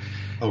her.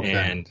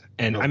 Okay.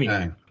 And okay. I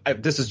mean,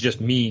 this is just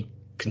me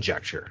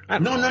conjecture.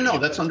 No,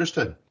 that's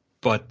understood.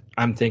 But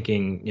I'm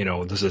thinking,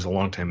 this is a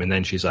long time. And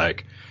then she's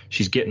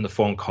getting the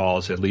phone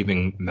calls and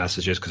leaving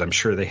messages, because I'm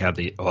sure they have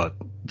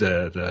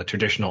the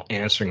traditional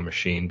answering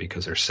machine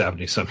because they're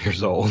 70 some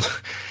years old.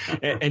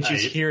 and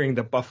she's hearing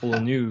the Buffalo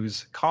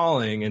News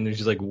calling, and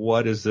she's like,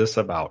 what is this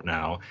about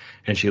now?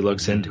 And she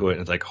looks into it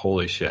and it's like,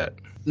 holy shit.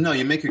 No,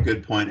 you make a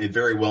good point. It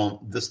very well,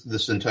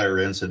 this entire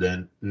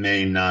incident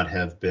may not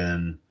have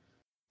been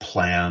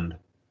planned.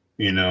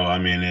 I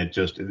mean,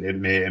 it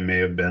may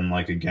have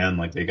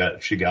been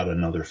she got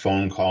another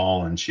phone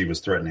call and she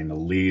was threatening to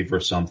leave or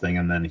something,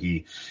 and then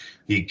he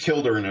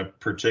killed her in a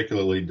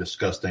particularly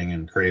disgusting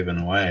and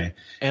craven way.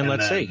 And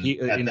let's say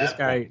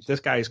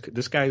this guy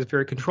is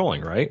very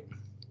controlling, right?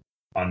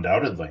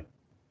 Undoubtedly.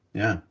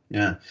 Yeah.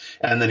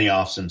 And then he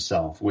offs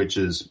himself, which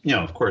is,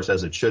 of course,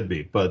 as it should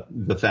be. But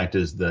the fact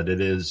is that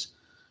it is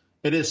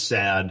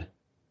sad,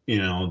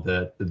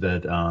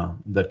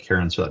 that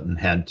Karen Sutton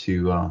had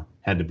to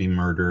be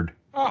murdered.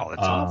 Oh,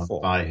 that's awful.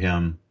 By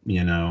him,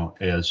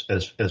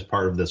 as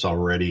part of this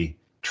already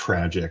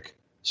tragic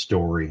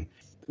story.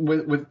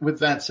 With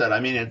that said,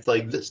 I mean, it's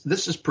like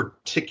this is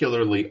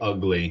particularly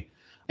ugly,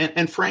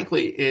 and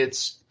frankly,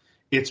 it's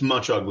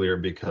much uglier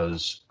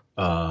because.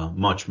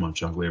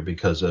 Much uglier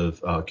because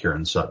of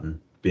Karen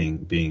Sutton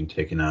being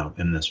taken out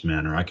in this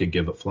manner. I could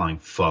give a flying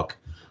fuck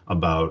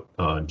about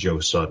Joe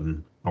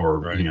Sutton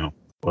or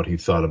what he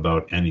thought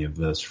about any of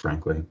this,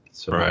 frankly.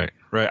 So.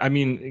 Right. I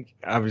mean,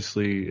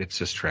 obviously, it's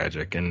just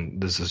tragic,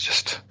 and this is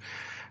just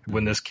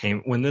when this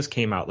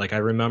came out. Like I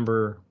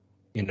remember,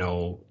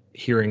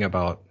 hearing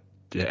about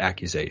the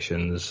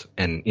accusations,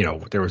 and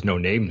there was no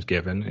names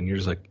given, and you're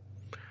just like,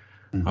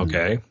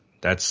 okay,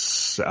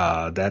 that's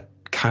that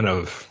kind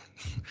of.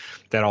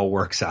 That all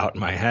works out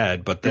in my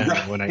head. But then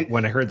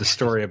when I heard the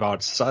story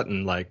about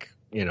Sutton,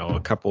 a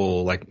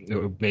couple,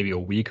 maybe a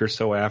week or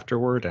so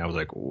afterward, I was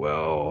like,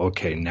 well,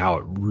 okay, now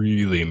it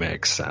really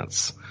makes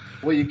sense.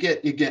 Well, you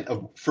get,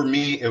 for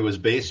me, it was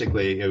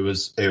basically,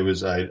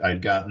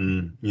 I'd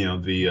gotten,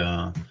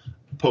 the,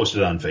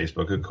 posted on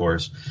Facebook, of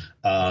course,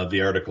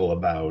 the article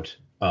about,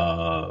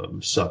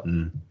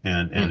 Sutton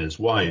and his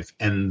wife.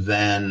 And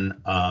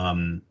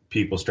then,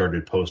 people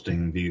started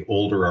posting the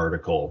older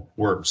article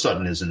where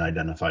Sutton isn't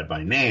identified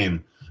by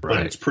name,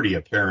 but it's pretty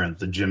apparent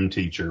the gym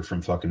teacher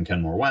from fucking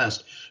Kenmore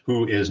West,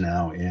 who is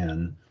now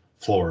in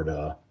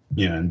Florida,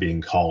 and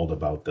being called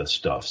about this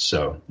stuff.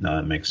 So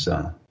it makes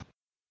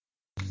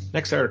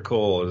Next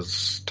article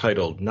is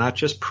titled "Not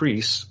Just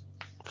Priests: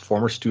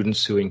 Former Students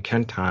Suing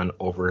Kenton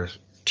Over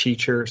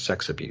Teacher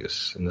Sex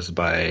Abuse," and this is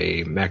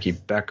by Mackie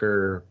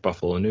Becker,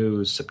 Buffalo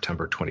News,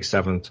 September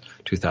 27th,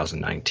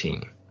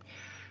 2019.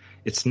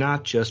 It's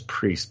not just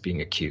priests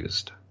being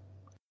accused.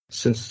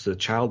 Since the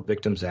Child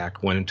Victims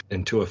Act went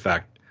into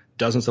effect,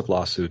 dozens of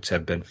lawsuits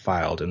have been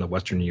filed in the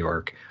Western New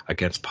York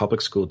against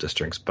public school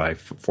districts by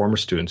former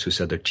students who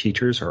said their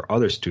teachers or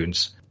other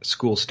students'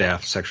 school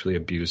staff sexually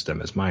abused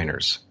them as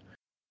minors.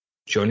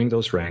 Joining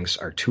those ranks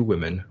are two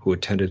women who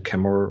attended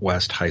Kenmore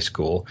West High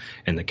School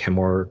and the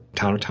Kenmore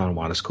Town of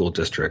Tonawanda School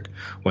District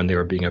when they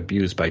were being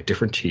abused by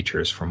different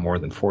teachers from more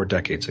than 4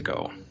 decades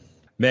ago.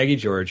 Maggie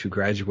George, who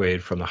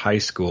graduated from the high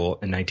school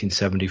in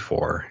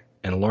 1974,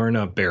 and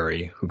Lorna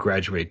Berry, who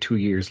graduated 2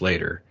 years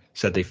later,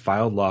 said they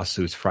filed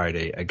lawsuits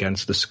Friday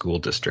against the school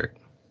district.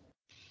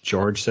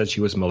 George said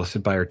she was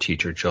molested by her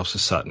teacher,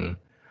 Joseph Sutton,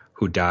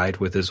 who died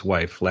with his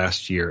wife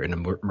last year in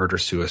a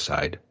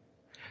murder-suicide.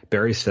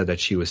 Berry said that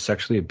she was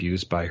sexually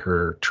abused by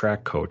her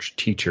track coach,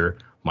 teacher,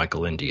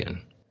 Michael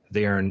Indian.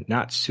 They are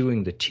not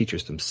suing the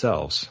teachers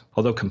themselves,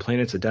 although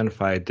complainants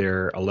identified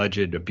their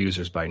alleged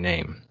abusers by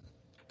name.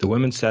 The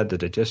women said that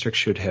the district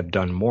should have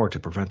done more to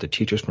prevent the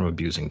teachers from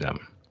abusing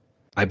them.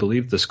 I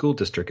believe the school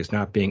district is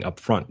not being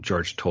upfront,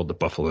 George told the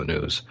Buffalo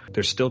News.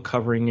 They're still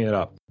covering it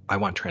up. I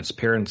want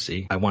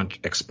transparency. I want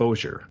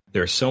exposure.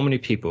 There are so many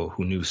people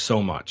who knew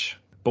so much.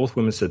 Both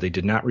women said they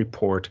did not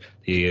report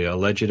the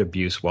alleged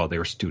abuse while they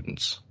were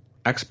students.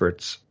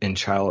 Experts in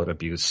child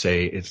abuse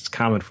say it's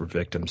common for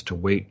victims to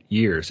wait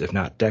years, if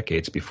not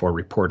decades, before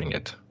reporting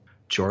it.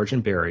 George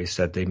and Berry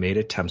said they made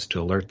attempts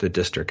to alert the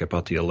district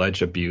about the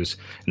alleged abuse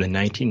in the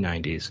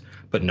 1990s,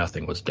 but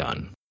nothing was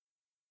done.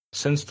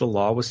 Since the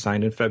law was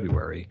signed in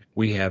February,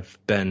 we have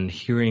been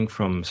hearing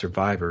from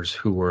survivors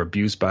who were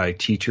abused by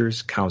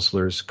teachers,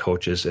 counselors,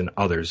 coaches, and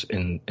others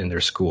in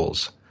their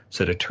schools,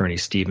 said attorney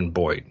Stephen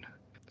Boyd.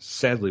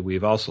 Sadly,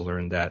 we've also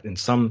learned that in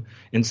some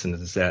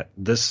instances that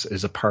this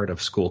is a part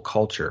of school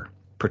culture,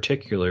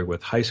 particularly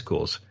with high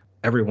schools.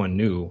 Everyone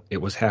knew it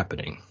was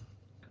happening.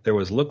 There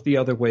was look the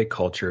other way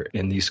culture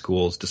in these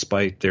schools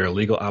despite their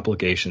legal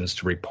obligations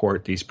to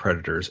report these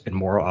predators and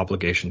moral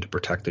obligation to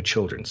protect the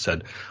children,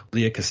 said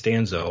Leah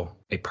Costanzo,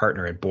 a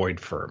partner at Boyd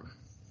firm.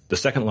 The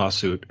second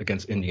lawsuit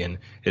against Indian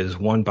is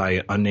won by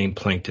an unnamed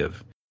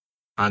plaintiff.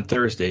 On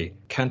Thursday,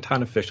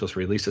 Kenton officials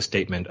released a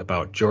statement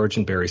about George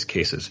and Berry's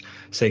cases,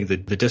 saying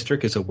that the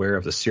district is aware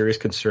of the serious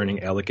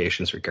concerning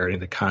allegations regarding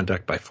the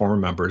conduct by former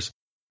members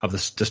of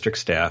the district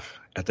staff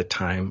at the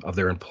time of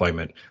their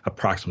employment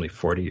approximately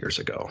 40 years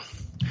ago.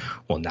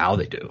 Well, now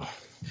they do.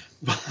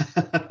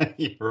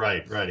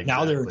 Right, exactly.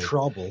 Now they're in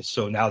trouble,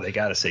 so now they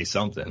got to say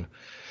something.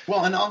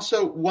 Well, and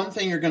also one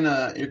thing you're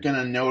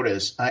gonna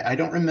notice, I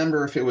don't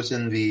remember if it was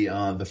in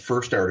the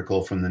first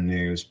article from the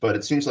news, but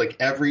it seems like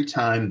every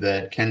time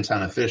that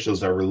Kenton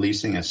officials are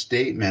releasing a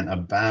statement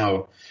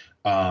about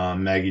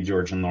Maggie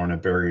George and Lorna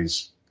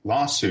Berry's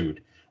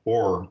lawsuit,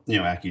 or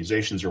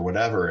accusations or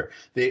whatever,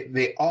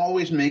 they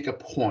always make a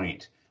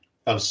point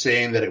of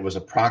saying that it was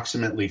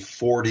approximately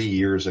 40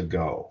 years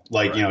ago,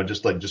 like right.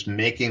 just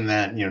making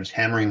that, just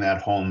hammering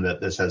that home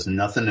that this has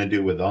nothing to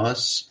do with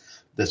us.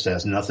 This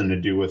has nothing to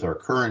do with our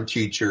current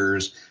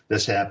teachers.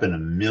 This happened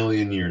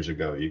 1,000,000 years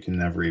ago. You can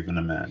never even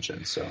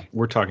imagine. So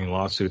we're talking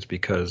lawsuits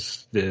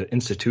because the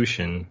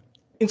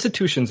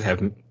institutions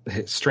have,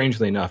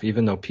 strangely enough,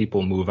 even though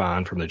people move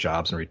on from the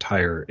jobs and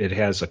retire, it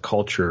has a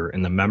culture,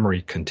 and the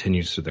memory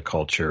continues through the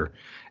culture.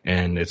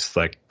 And it's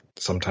like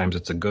sometimes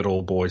it's a good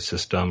old boy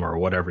system or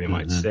whatever you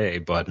might say,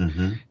 but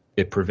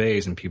it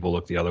pervades and people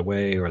look the other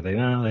way, or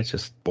that's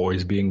just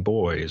boys being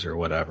boys or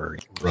whatever.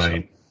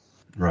 Right. So,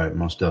 right,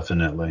 most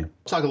definitely.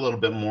 Talk a little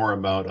bit more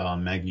about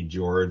Maggie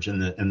George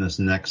in this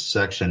next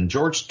section.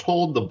 George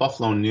told the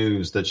Buffalo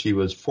News that she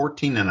was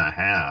 14 and a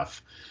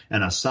half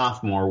and a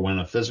sophomore when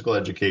a physical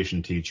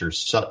education teacher,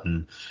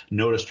 Sutton,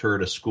 noticed her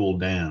at a school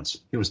dance.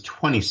 He was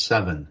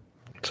 27.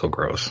 So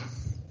gross.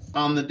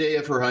 On the day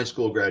of her high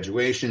school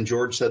graduation,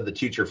 George said the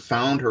teacher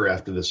found her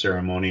after the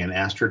ceremony and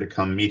asked her to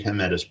come meet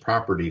him at his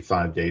property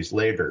 5 days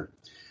later.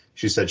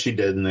 She said she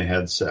did, and they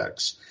had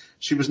sex.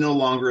 She was no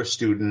longer a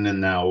student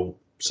and now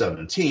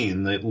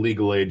 17, the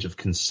legal age of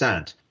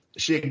consent.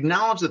 She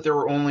acknowledged that there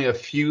were only a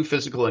few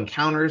physical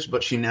encounters,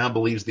 but she now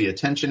believes the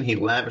attention he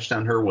lavished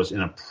on her was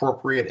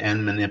inappropriate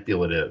and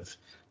manipulative.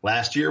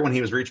 Last year, when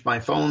he was reached by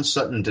phone,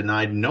 Sutton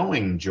denied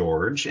knowing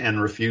George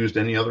and refused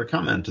any other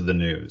comment to the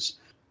news.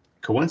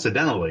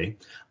 Coincidentally,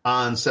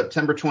 on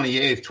September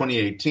 28,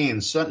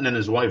 2018, Sutton and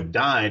his wife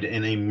died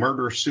in a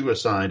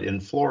murder-suicide in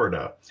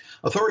Florida.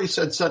 Authorities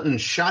said Sutton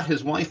shot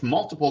his wife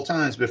multiple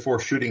times before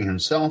shooting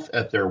himself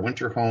at their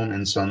winter home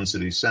in Sun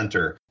City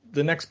Center.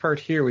 The next part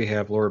here, we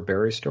have Laura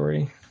Berry's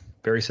story.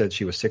 Berry said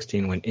she was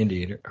 16 when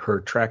Indy, her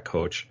track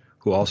coach,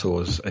 who also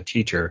was a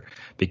teacher,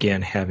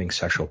 began having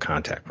sexual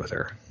contact with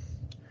her.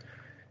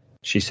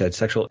 She said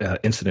sexual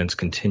incidents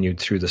continued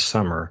through the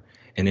summer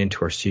and into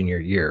her senior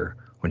year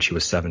when she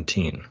was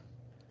 17.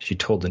 She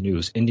told the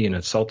news, Indian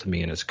assaulted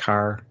me in his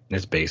car, in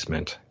his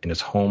basement, in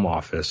his home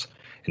office,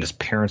 in his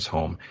parents'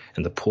 home,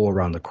 and the pool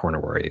around the corner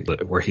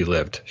where he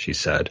lived, she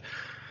said.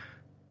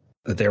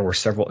 There were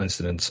several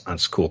incidents on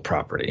school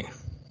property.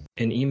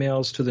 In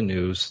emails to the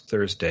news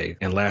Thursday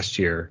and last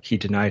year, he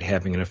denied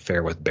having an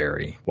affair with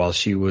Berry while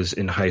she was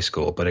in high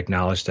school, but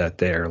acknowledged that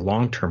their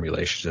long-term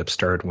relationship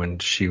started when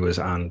she was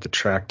on the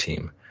track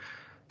team.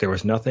 There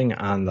was nothing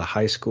on the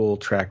high school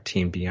track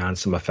team beyond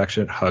some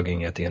affectionate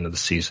hugging at the end of the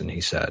season,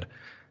 he said,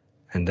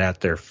 and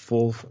that their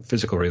full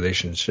physical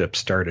relationship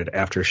started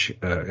after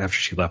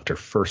she left her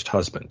first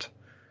husband.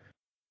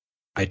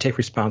 I take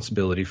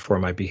responsibility for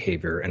my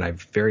behavior, and I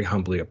very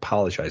humbly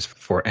apologize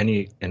for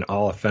any and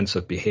all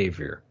offensive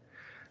behavior.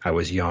 I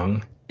was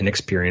young,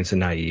 inexperienced, and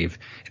naive,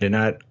 and did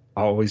not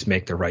always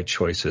make the right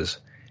choices.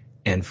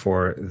 And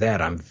for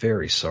that, I'm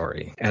very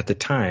sorry. At the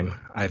time,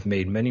 I've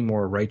made many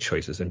more right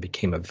choices and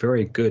became a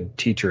very good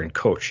teacher and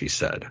coach, she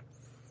said.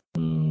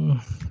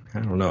 I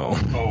don't know.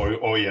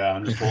 Oh yeah.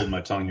 I'm just holding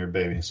my tongue here,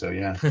 baby. So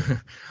yeah.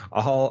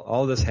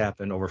 All this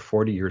happened over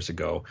 40 years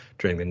ago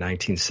during the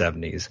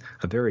 1970s,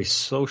 a very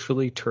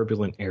socially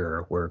turbulent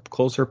era where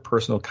closer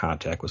personal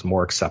contact was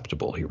more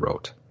acceptable, he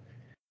wrote.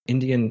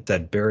 Indian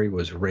said Barry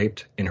was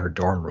raped in her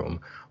dorm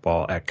room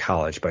while at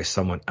college by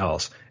someone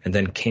else and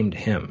then came to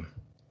him.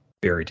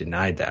 Barry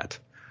denied that.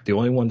 The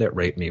only one that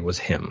raped me was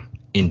him,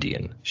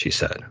 Indian, she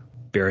said.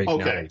 Barry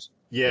acknowledged.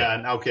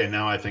 Yeah. Okay.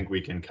 Now I think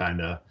we can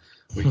kind of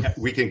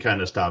we can kind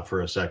of stop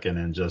for a second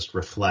and just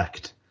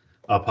reflect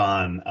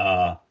upon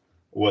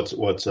what's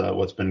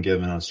been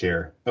given us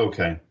here.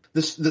 Okay.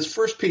 This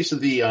first piece of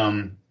the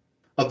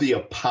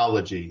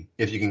apology,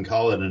 if you can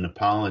call it an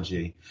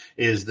apology,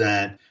 is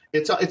that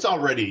it's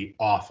already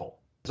awful.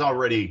 It's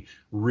already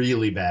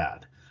really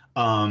bad.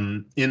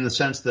 In the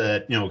sense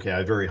that, okay,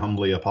 I very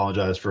humbly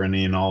apologize for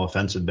any and all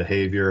offensive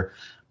behavior.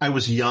 I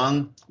was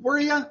young. Were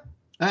you?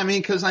 I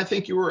mean, because I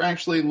think you were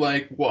actually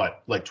like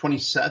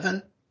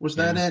 27? Was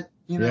that it?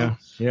 Yeah.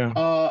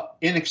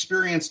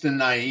 Inexperienced and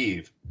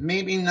naive.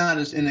 Maybe not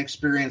as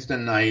inexperienced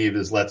and naive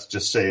as, let's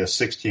just say, a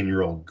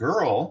 16-year-old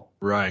girl.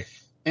 Right.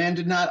 And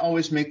did not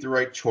always make the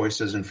right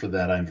choices. And for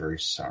that, I'm very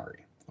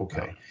sorry.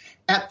 Okay. Oh.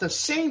 At the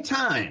same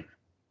time,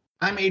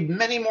 I made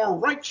many more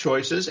right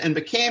choices and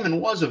became and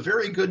was a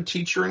very good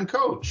teacher and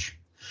coach.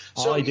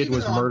 All I did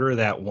was murder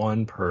that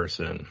one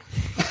person.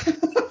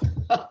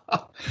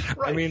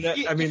 Right.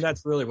 I mean,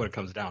 that's really what it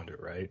comes down to,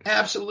 right?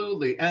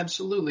 Absolutely.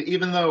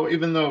 Even though,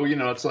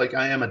 it's like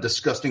I am a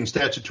disgusting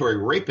statutory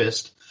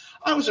rapist,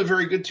 I was a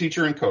very good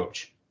teacher and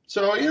coach.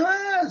 So,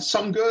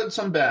 some good,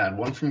 some bad.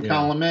 One from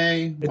column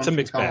A, it's one a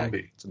mixed from column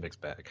bag. B. It's a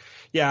mixed bag.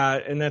 Yeah,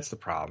 and that's the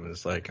problem.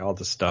 It's like all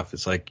this stuff.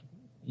 It's like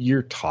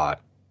you're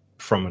taught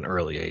from an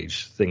early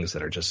age things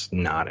that are just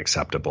not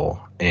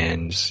acceptable,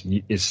 and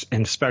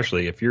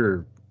especially if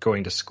you're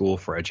going to school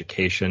for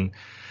education.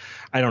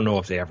 I don't know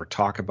if they ever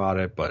talk about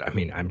it, but I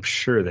mean, I'm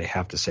sure they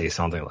have to say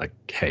something like,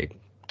 "Hey,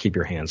 keep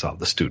your hands off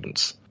the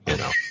students."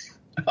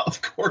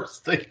 Of course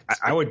they do.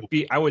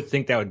 I would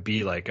think that would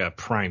be like a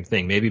prime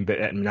thing, maybe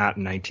not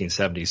in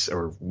 1970s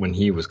or when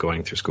he was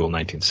going through school in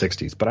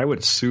 1960s, but I would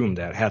assume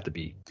that had to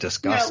be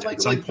discussed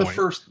at some point.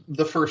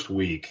 The first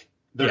week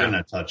they're going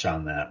to touch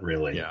on that,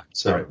 really. Yeah.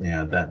 So right.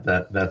 Yeah,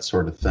 that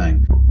sort of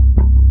thing.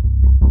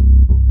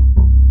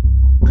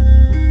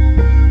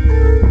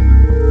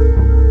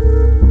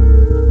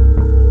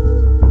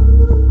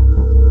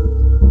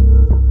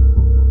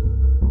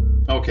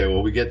 Okay,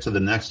 well, we get to the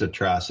next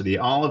atrocity.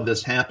 All of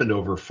this happened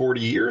over 40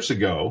 years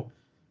ago.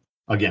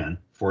 Again,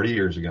 40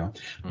 years ago.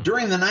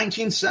 During the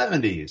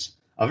 1970s,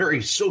 a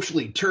very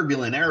socially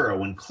turbulent era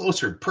when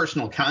closer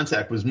personal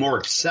contact was more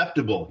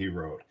acceptable, he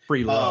wrote.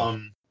 Free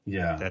love.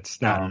 Yeah.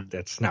 That's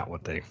not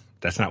what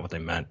they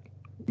meant,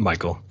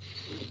 Michael.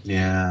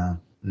 Yeah.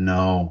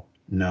 No.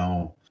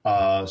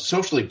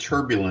 Socially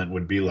turbulent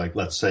would be like,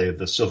 let's say,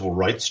 the civil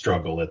rights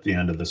struggle at the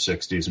end of the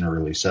 60s and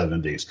early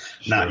 70s,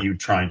 sure. Not you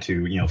trying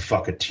to,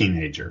 fuck a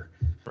teenager.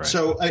 Right.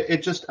 So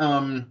it just,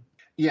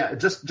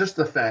 just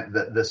the fact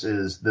that this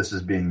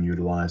is being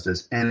utilized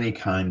as any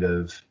kind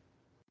of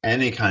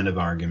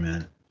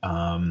argument,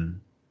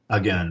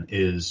 again,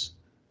 is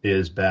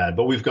bad.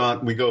 But we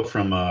go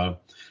from,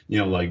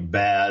 like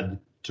bad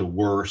to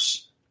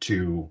worse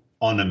to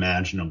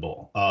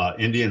unimaginable.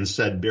 Indian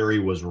said Barry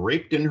was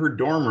raped in her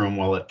dorm room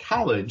while at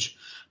college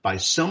by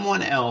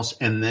someone else,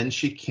 and then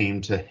she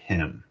came to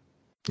him.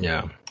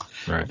 Yeah,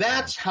 right.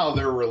 That's how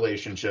their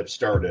relationship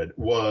started.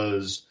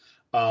 Was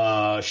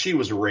she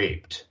was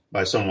raped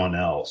by someone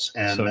else,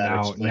 and so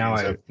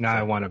now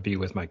I want to be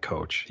with my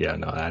coach. Yeah,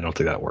 no, I don't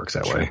think that works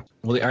that way.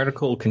 Well, the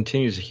article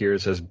continues here.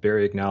 It says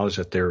Barry acknowledged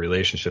that their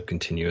relationship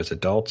continued as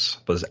adults,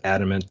 but is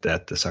adamant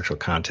that the sexual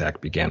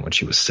contact began when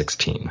she was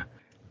 16.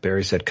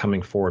 Barry said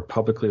coming forward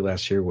publicly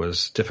last year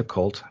was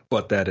difficult,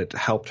 but that it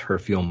helped her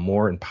feel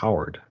more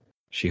empowered.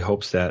 She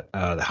hopes that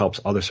helps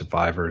other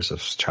survivors of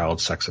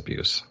child sex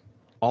abuse.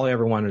 All I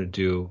ever wanted to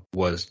do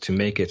was to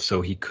make it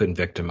so he couldn't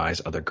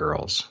victimize other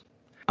girls.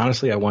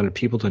 Honestly, I wanted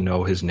people to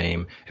know his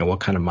name and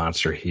what kind of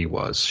monster he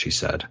was, she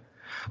said.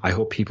 I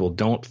hope people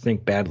don't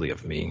think badly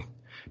of me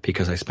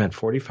because I spent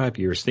 45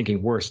 years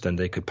thinking worse than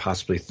they could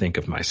possibly think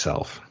of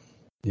myself.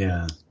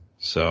 Yeah.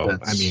 So,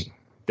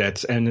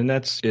 that's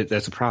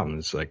a problem.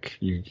 It's like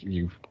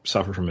you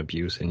suffer from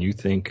abuse and you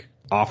think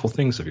awful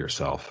things of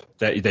yourself,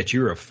 that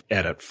you're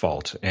at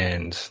fault,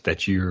 and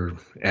that you're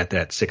at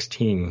that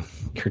 16,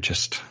 you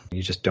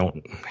just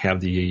don't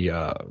have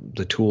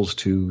the tools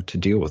to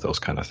deal with those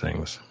kind of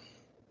things.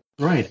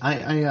 Right.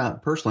 I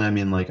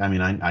personally,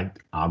 I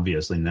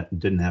obviously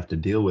didn't have to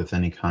deal with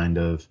any kind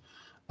of,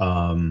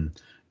 so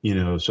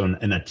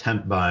an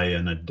attempt by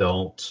an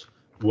adult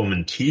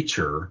woman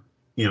teacher,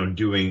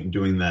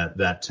 doing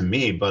that to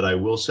me. But I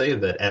will say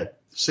that at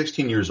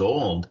 16 years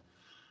old,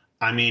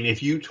 I mean,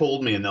 if you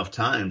told me enough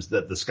times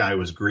that the sky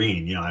was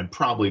green, I'd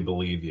probably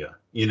believe you.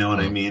 You know what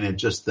I mean?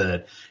 It's just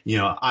that,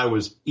 I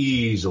was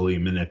easily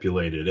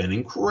manipulated and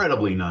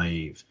incredibly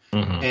naive.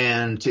 Mm-hmm.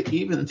 And to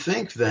even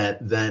think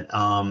that that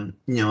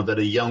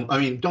a young, I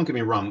mean, don't get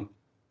me wrong,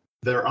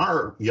 there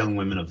are young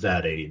women of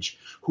that age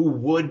who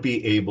would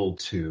be able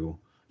to,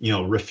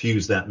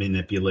 refuse that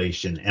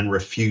manipulation and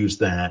refuse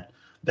that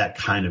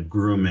kind of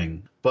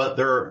grooming. But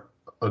there are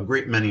a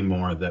great many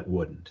more that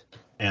wouldn't.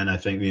 And I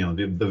think,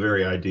 the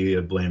very idea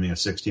of blaming a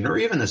 16 or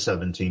even a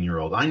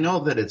 17-year-old, I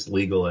know that it's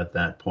legal at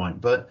that point,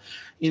 but,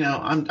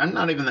 I'm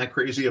not even that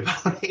crazy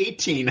about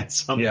 18 at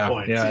some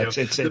point. Yeah,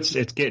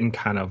 it's getting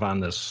kind of on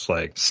this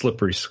like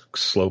slippery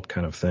slope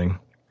kind of thing.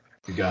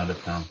 You got it,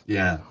 Tom.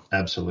 Yeah,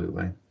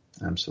 absolutely.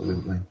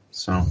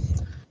 So,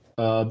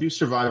 abuse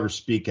survivors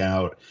speak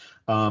out.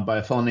 By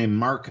a fellow named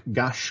Mark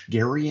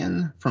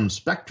Gashgarian from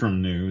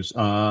Spectrum News,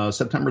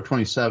 September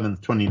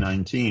 27th,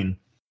 2019.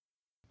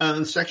 In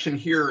the section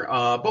here,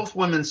 both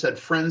women said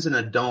friends and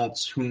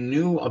adults who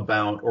knew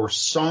about or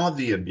saw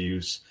the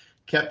abuse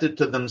kept it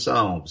to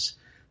themselves.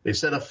 They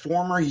said a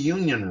former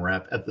union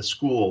rep at the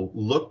school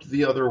looked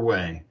the other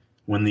way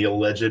when the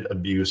alleged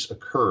abuse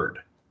occurred.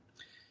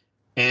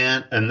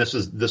 And this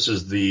is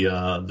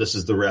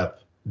the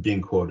rep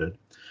being quoted.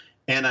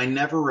 And I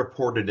never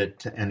reported it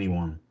to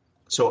anyone.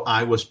 So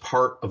I was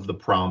part of the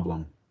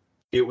problem.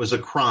 It was a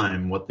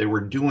crime. What they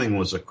were doing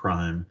was a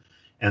crime.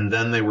 And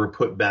then they were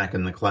put back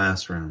in the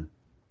classroom.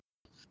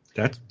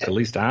 That's at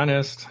least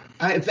honest.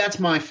 That's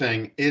my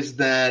thing, is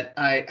that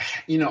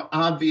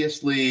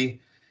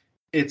obviously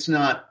it's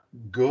not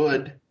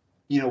good,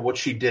 what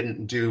she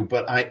didn't do.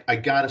 But I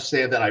got to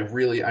say that I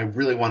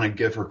really want to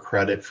give her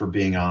credit for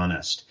being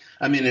honest.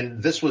 I mean,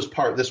 and this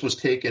was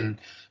taken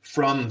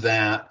from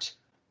that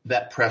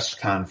press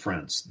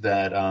conference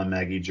that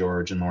Maggie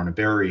George and Lorna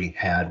Berry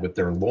had with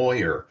their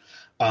lawyer.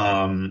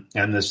 And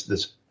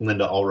this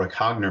Linda Ulrich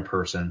Hogner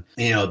person,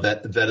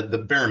 that the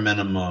bare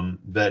minimum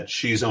that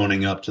she's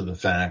owning up to the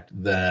fact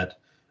that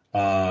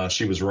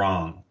she was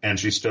wrong and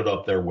she stood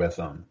up there with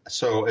them.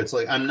 So it's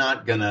like I'm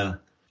not gonna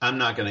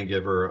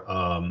give her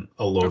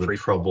a load of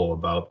trouble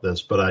about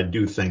this, but I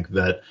do think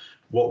that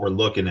what we're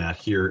looking at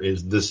here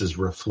is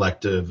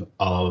reflective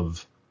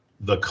of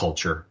the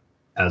culture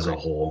as a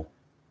whole.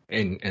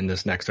 And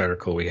this next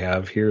article we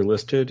have here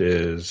listed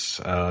is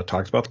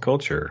talks about the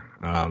culture.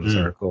 This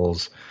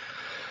article's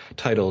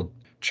titled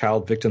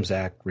 "Child Victims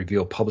Act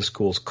Reveal Public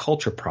Schools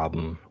Culture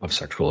Problem of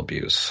Sexual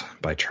Abuse"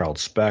 by Charles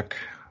Speck,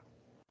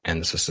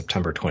 and this is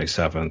September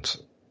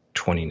 27th,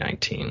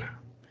 2019.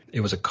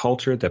 It was a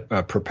culture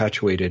that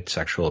perpetuated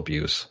sexual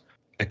abuse,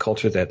 a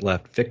culture that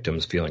left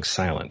victims feeling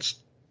silenced,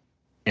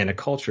 and a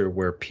culture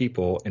where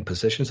people in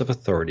positions of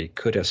authority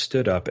could have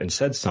stood up and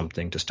said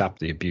something to stop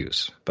the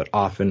abuse, but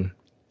often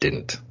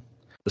didn't.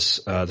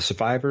 The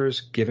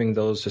survivors giving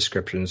those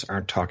descriptions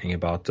aren't talking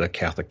about the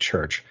Catholic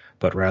Church,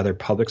 but rather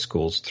public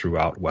schools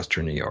throughout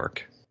Western New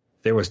York.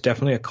 There was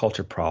definitely a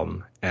culture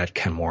problem at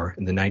Kenmore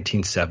in the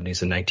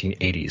 1970s and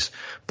 1980s,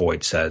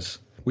 Boyd says.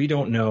 We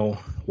don't know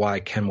why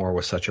Kenmore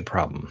was such a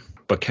problem,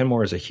 but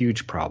Kenmore is a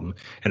huge problem,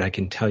 and I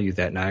can tell you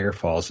that Niagara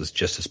Falls is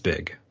just as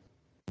big.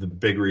 The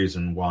big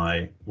reason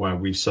why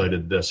we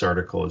cited this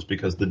article is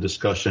because the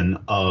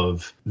discussion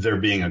of there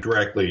being a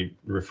directly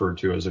referred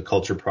to as a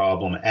culture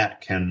problem at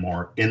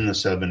Kenmore in the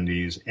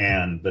 70s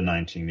and the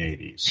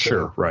 1980s.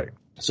 Sure, right.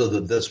 So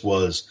that this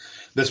was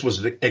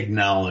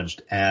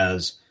acknowledged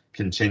as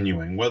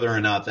continuing. Whether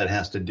or not that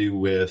has to do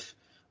with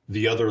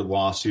the other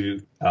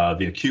lawsuit,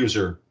 the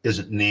accuser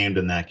isn't named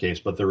in that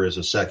case, but there is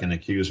a second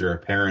accuser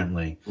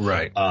apparently,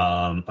 right,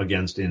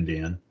 against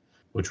Indian,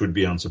 which would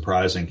be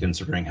unsurprising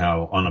considering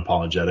how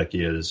unapologetic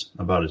he is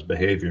about his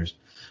behaviors.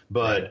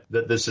 But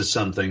that this is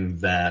something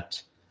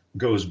that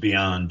goes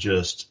beyond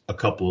just a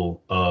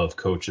couple of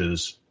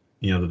coaches.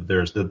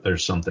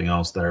 There's something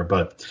else there.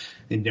 But,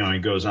 he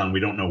goes on. We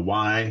don't know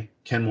why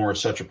Kenmore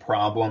is such a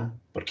problem,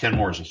 but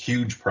Kenmore is a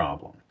huge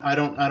problem. I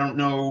don't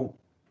know.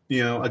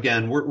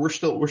 Again, we're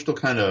still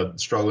kind of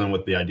struggling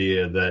with the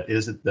idea that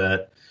is it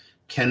that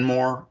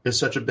Kenmore is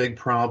such a big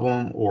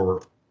problem,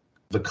 or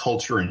the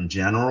culture in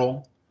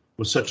general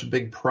was such a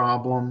big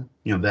problem,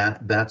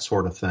 that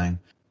sort of thing.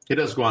 He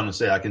does go on to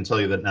say, I can tell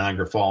you that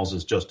Niagara Falls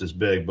is just as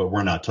big, but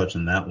we're not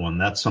touching that one.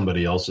 That's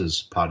somebody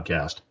else's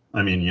podcast.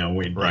 I mean,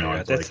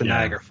 that's the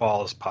Niagara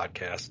Falls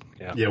podcast.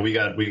 Yeah. Yeah, we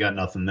got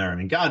nothing there. I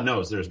mean, God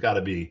knows there's got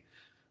to be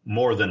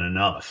more than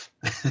enough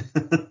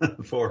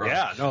for us.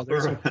 Yeah, no,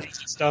 there's some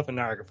crazy stuff in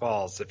Niagara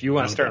Falls. If you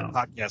want to start a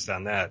podcast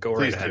on that, go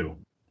right ahead. Please do.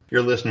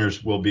 Your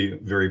listeners will be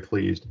very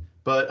pleased.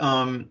 But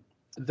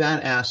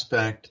that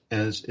aspect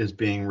is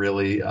being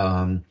really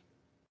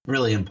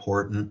really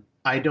important.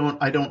 I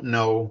don't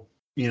know,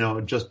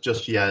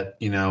 just yet,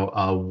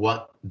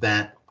 what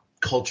that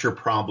culture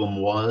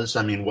problem was.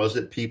 I mean, was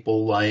it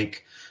people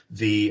like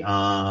the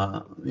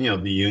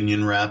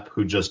union rep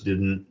who just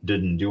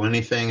didn't do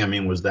anything? I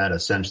mean, was that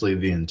essentially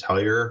the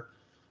entire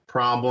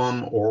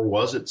problem, or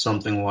was it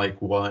something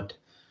like what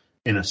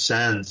in a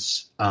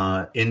sense,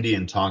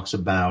 Indian talks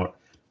about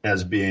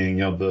as being,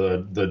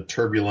 the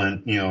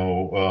turbulent,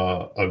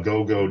 a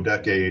go-go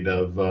decade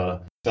of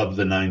the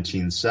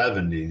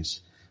 1970s.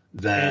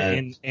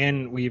 That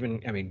and we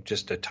even, I mean,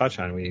 just to touch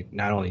on, we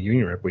not only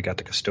union rep, we got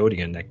the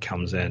custodian that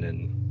comes in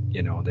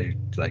and they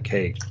like,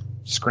 hey,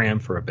 scram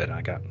for a bit.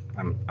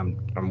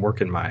 I'm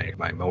working my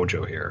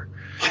mojo here.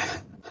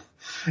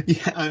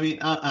 Yeah, I mean,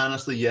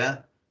 honestly,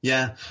 yeah.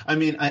 I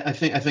mean, I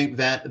think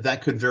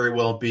that could very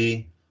well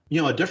be,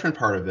 a different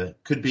part of it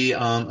could be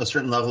a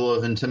certain level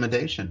of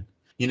intimidation.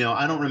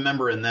 I don't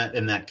remember in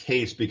that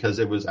case, because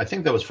I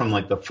think that was from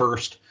like the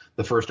first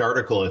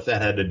article, if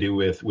that had to do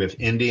with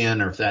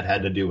Indian or if that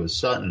had to do with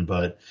Sutton.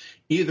 But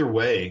either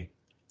way,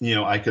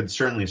 I could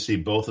certainly see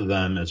both of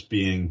them as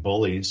being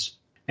bullies,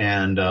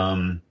 and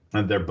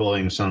they're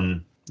bullying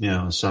some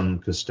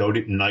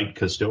night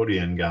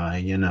custodian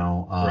guy,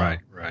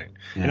 Right.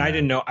 Yeah. And I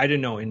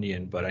didn't know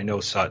Indian, but I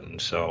know Sutton.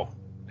 So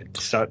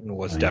Sutton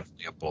was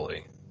definitely a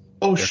bully.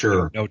 Oh, There's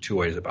sure. No two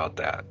ways about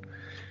that.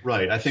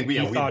 Right. I think he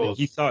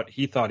thought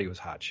he was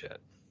hot shit.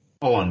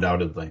 Oh,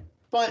 undoubtedly.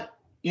 But,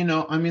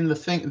 I mean, the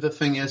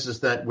thing is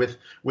that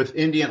with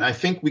Indian, I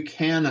think we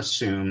can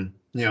assume,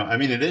 I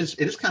mean, it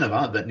is kind of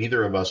odd that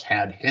neither of us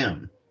had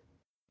him,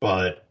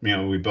 but,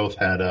 we both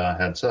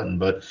had Sutton.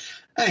 But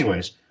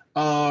anyways,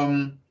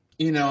 that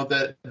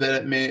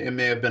it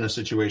may have been a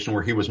situation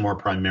where he was more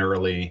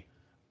primarily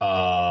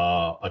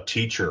a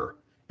teacher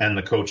and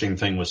the coaching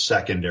thing was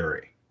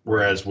secondary.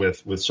 Whereas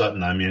with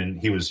Sutton, I mean,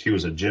 he was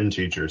a gym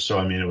teacher. So,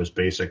 I mean, it was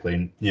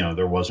basically,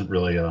 there wasn't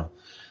really a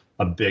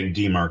big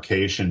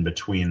demarcation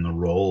between the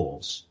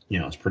roles.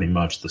 It's pretty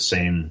much the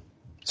same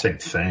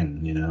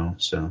thing,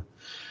 so.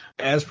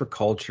 As for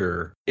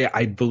culture,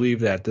 I believe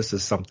that this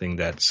is something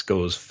that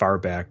goes far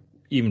back,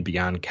 even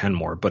beyond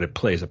Kenmore, but it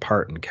plays a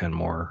part in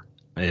Kenmore,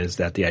 is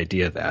that the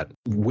idea that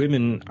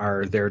women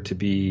are there to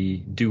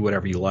do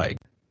whatever you like.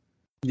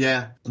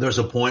 Yeah, there's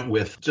a point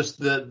with just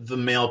the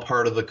male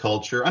part of the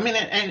culture. I mean,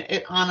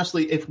 and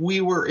honestly, if we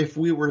were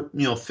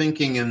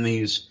thinking in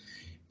these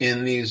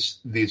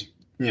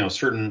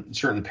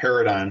certain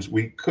paradigms,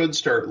 we could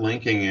start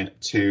linking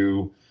it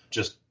to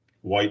just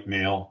white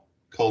male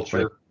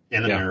culture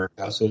in America.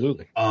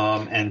 Absolutely.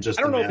 And just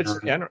I don't know if it's.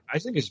 I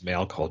think it's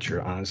male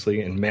culture,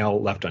 honestly, and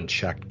male left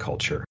unchecked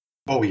culture.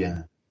 Oh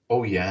yeah.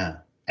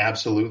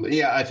 Absolutely.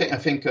 Yeah, I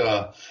think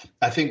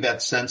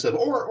that sense of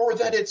or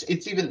that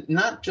it's even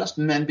not just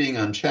men being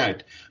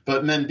unchecked,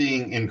 but men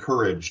being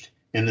encouraged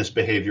in this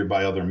behavior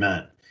by other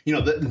men.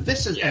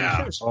 This is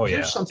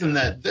here's something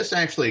that this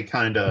actually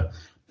it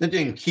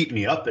didn't keep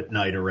me up at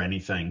night or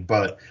anything,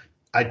 but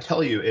I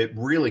tell you, it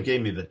really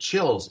gave me the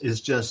chills,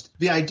 is just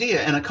the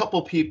idea. And a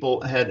couple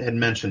people had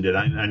mentioned it.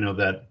 I know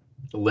that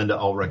Linda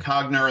Ulrich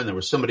Hogner, and there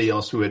was somebody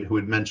else who had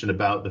mentioned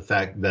about the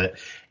fact that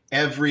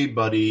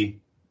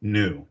everybody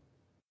knew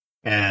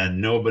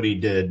and nobody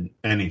did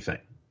anything.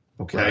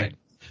 Okay. Right.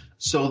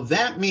 So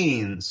that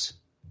means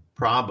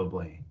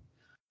probably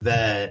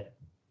that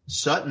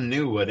Sutton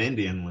knew what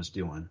Indian was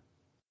doing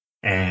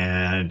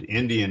and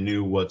Indian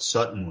knew what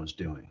Sutton was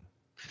doing.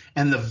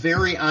 And the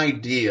very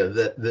idea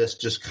that this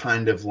just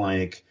kind of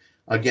like,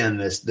 again,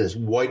 this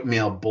white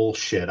male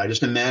bullshit. I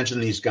just imagine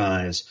these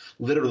guys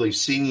literally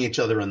seeing each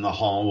other in the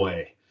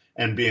hallway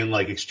and being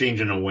like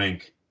exchanging a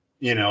wink,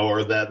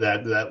 or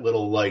that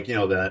little, like,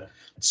 that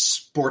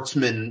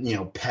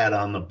sportsman, pat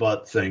on the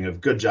butt thing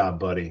of good job,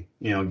 buddy,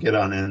 get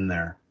on in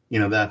there,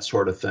 that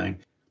sort of thing.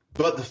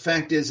 But the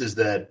fact is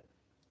that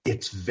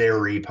it's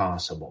very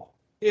possible.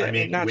 Yeah, I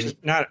mean,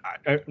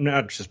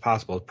 not just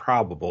possible, it's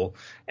probable.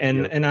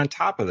 And on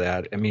top of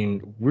that, I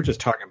mean, we're just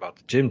talking about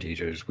the gym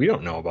teachers. We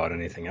don't know about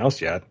anything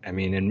else yet. I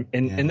mean,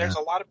 and there's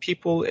a lot of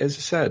people, as I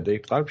said, a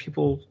lot of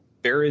people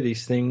bury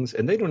these things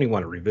and they don't even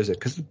want to revisit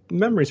because the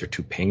memories are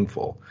too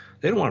painful.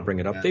 They don't want to bring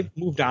it up. Yeah. They've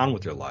moved on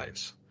with their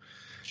lives.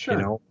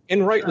 Sure.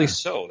 And rightly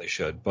so, they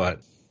should. But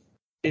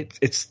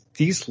it's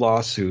these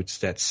lawsuits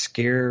that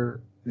scare.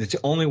 It's the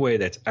only way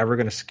that's ever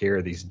going to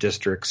scare these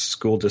districts,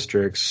 school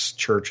districts,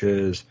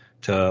 churches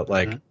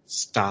to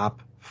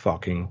stop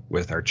fucking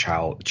with our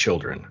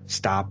children.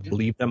 Stop.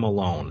 Leave them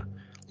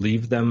alone.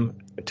 Leave them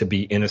to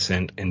be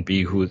innocent and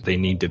be who they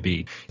need to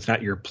be. It's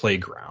not your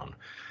playground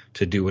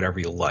to do whatever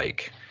you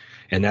like.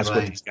 And that's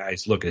what these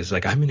guys look at. It's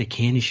like, I'm in a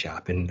candy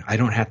shop and I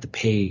don't have to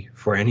pay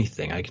for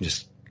anything. I can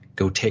just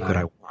go take what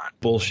I want.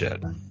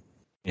 Bullshit.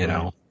 You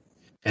know?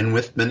 And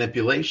with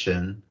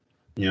manipulation,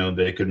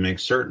 they could make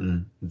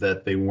certain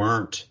that they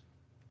weren't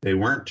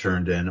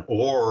turned in,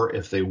 or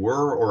if they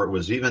were, or it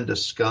was even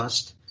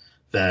discussed,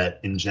 that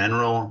in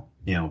general,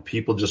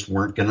 people just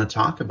weren't going to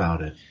talk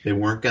about it. They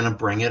weren't going to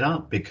bring it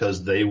up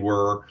because they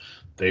were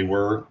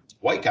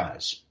white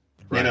guys.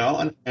 Right.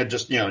 And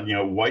just,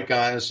 white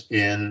guys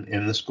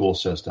in the school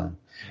system.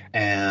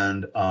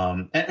 And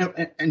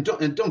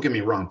don't get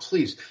me wrong,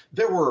 please.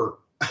 There were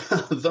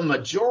the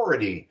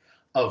majority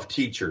of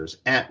teachers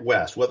at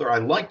West, whether I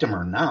liked them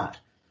or not,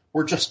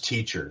 were just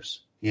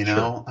teachers. You Sure.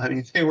 know, I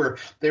mean, they were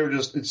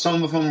just,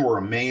 some of them were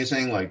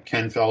amazing, like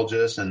Ken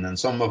Felges, and then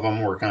some of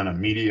them were kind of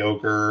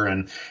mediocre,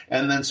 and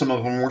then some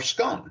of them were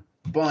scum.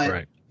 But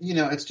Right. you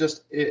know, it's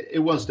just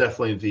it was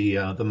definitely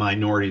the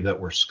minority that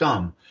were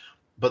scum.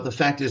 But the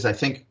fact is, I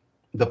think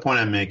the point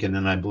I'm making,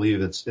 and I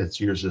believe it's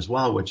yours as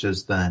well, which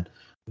is that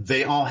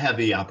they all have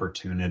the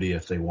opportunity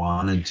if they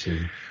wanted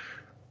to.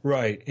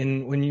 Right.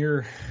 And when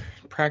you're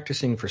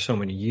practicing for so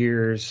many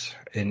years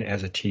and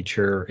as a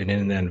teacher and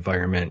in that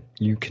environment,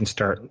 you can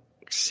start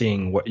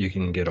seeing what you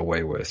can get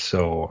away with.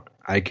 So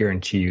I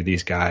guarantee you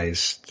these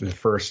guys, the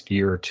first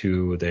year or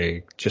two,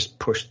 they just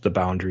pushed the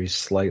boundaries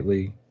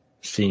slightly,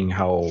 seeing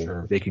how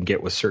Sure. they can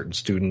get with certain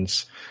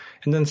students,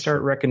 and then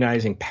start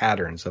recognizing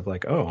patterns of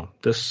like, oh,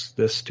 this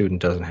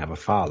student doesn't have a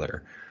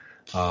father.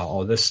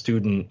 Oh, this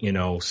student,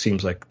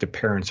 seems like the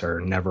parents are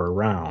never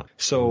around.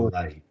 So,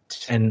 Right.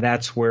 and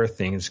that's where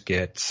things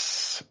get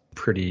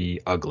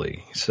pretty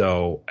ugly.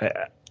 So,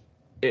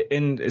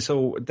 and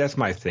so that's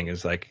my thing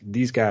is like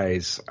these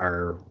guys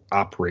are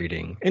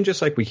operating, and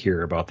just like we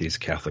hear about these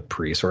Catholic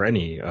priests or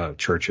any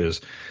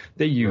churches,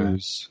 they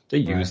use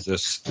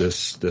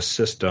this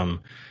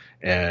system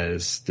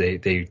as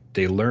they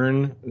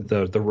learn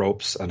the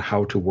ropes on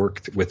how to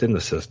work within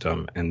the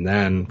system, and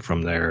then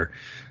from there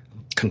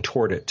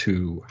contort it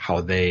to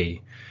how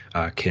they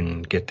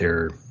can get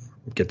their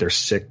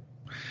sick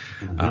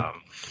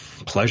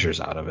pleasures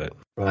out of it.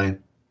 Right.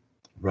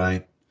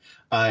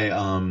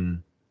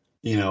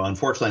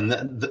 Unfortunately,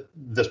 and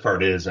this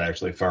part is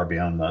actually far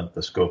beyond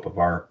the scope of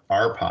our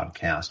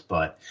podcast,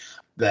 but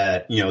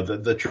that,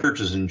 the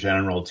churches in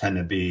general tend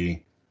to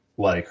be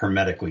like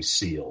hermetically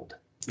sealed.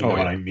 You know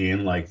what I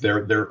mean? Like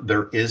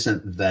there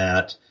isn't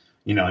that,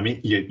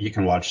 you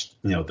can watch,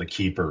 The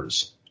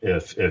Keepers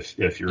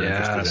if you're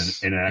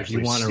interested in actually,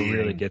 if you want to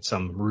really get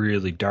some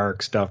really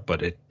dark stuff,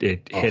 but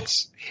it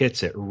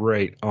hits it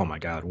right. Oh my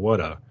God,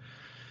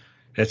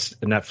 it's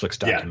a Netflix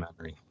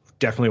documentary. Yeah.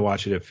 Definitely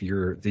watch it if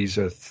these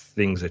are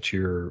things that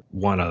you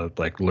want to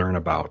like learn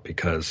about,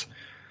 because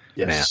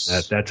man,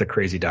 that's a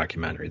crazy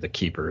documentary, The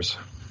Keepers.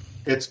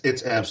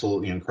 It's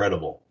absolutely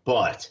incredible,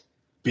 but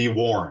be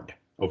warned,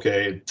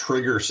 okay?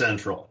 Trigger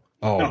central.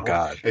 Oh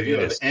God, if you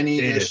have any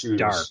issues, is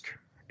dark.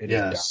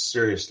 Yes,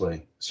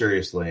 seriously.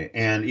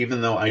 And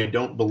even though I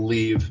don't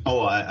believe,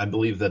 I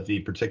believe that the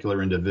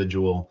particular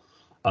individual,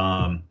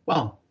 I'm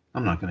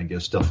not going to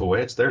give stuff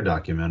away. It's their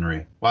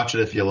documentary. Watch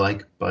it if you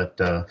like, but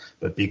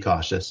be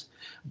cautious.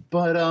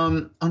 But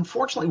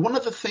unfortunately, one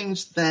of the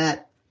things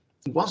that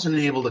wasn't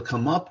able to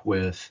come up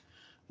with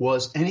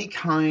was any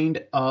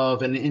kind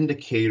of an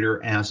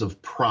indicator as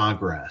of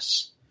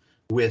progress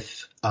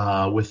with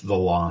the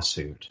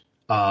lawsuits.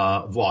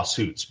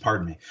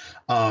 Pardon me.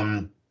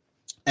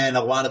 And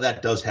a lot of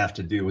that does have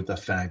to do with the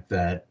fact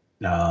that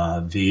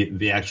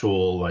the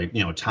actual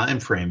time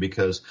frame,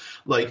 because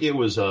it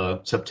was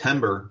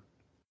September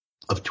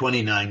of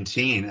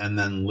 2019, and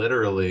then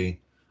literally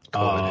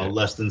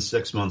less than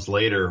 6 months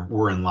later,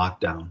 we're in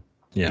lockdown.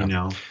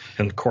 Yeah,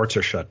 and courts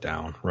are shut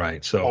down,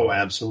 right? So,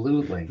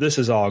 absolutely, this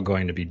is all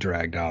going to be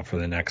dragged out for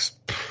the next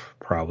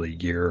probably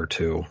year or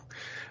two.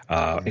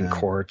 In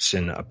courts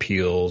and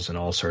appeals and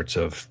all sorts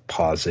of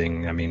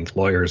pausing. I mean,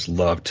 lawyers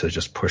love to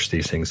just push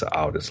these things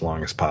out as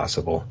long as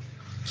possible.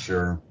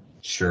 Sure.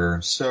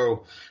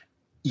 So,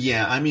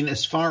 yeah, I mean,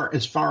 as far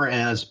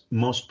as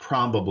most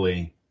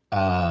probably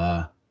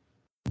the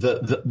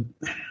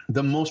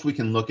most we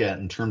can look at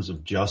in terms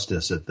of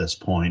justice at this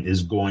point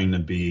is going to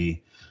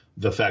be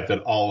the fact that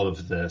all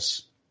of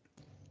this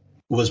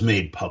was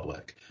made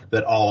public,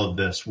 that all of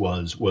this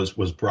was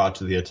brought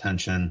to the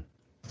attention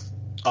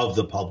of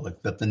the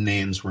public, that the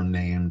names were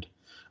named,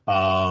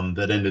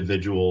 that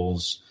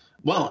individuals,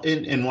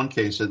 in one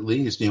case at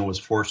least, was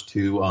forced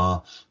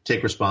to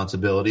take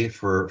responsibility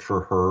for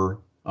her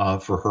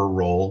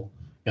role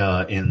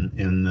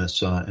in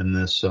this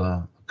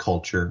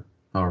culture,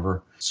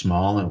 however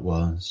small it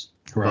was.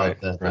 Right.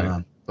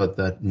 But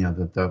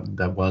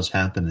that was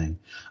happening.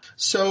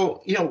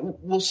 So,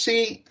 we'll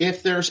see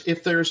if there's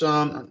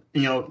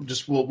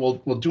just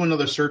we'll do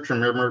another search.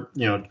 Remember,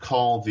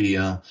 call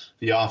the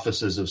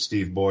offices of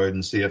Steve Boyd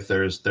and see if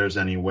there's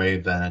any way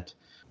that.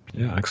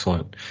 Yeah,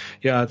 excellent.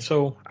 Yeah,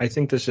 so I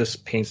think this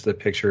just paints the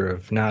picture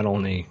of not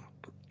only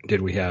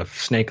did we have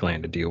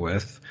Snakeland to deal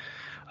with,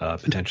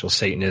 potential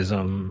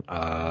Satanism,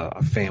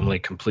 a family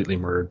completely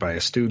murdered by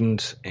a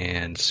student,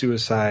 and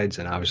suicides,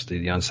 and obviously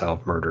the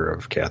unsolved murder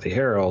of Kathy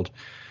Harold.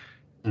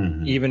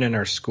 Mm-hmm. Even in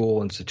our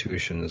school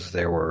institutions,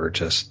 there were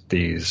just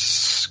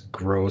these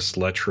gross,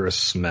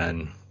 lecherous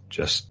men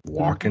just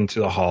walking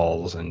through the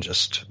halls and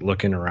just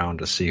looking around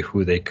to see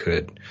who they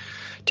could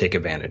take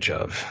advantage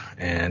of.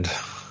 And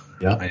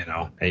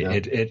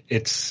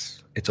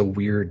it's a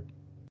weird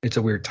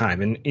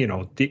time. And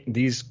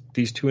these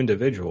two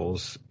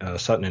individuals,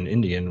 Sutton and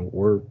Indian,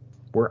 were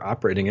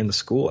operating in the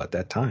school at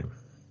that time.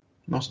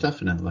 Most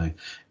definitely,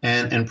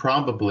 and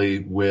probably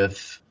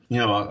with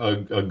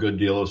a good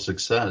deal of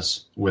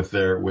success with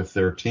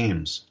their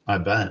teams. I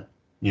bet.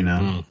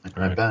 I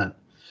bet.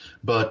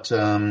 But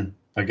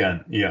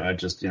Again, yeah,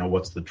 just,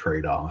 what's the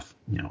trade-off?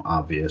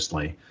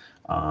 Obviously,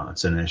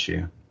 it's an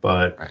issue.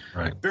 But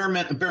right.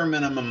 Bare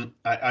minimum,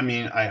 I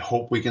mean, I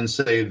hope we can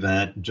say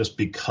that just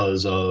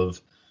because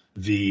of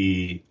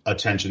the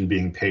attention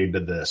being paid to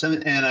this.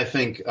 And I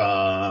think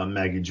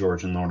Maggie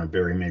George and Lorna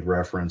Berry made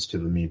reference to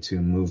the Me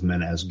Too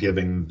movement as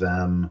giving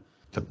them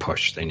the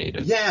push they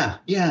needed. Yeah,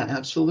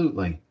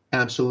 absolutely.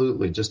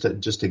 Absolutely. Just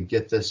to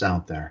get this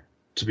out there,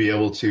 to be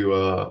able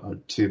to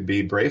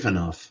be brave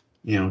enough,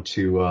 to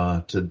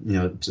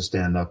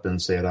stand up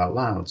and say it out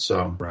loud.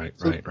 So Right.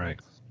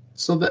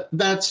 So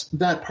that's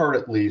that part,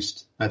 at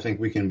least, I think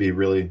we can be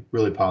really,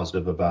 really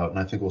positive about, and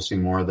I think we'll see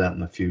more of that in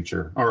the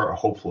future, or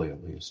hopefully,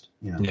 at least.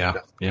 Yeah,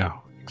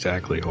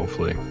 exactly.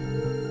 Hopefully.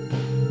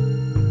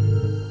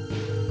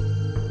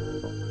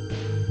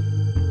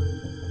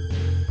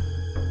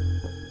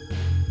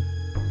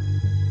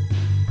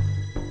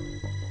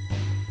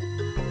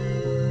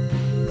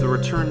 The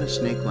Return to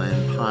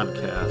Snakeland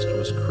podcast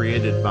was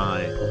created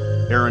by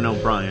Aaron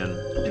O'Brien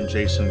and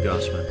Jason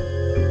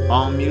Gussman.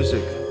 All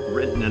music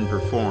written and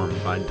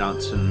performed by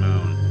Dotson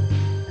Moon.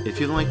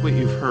 If you like what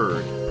you've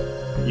heard,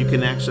 you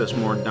can access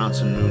more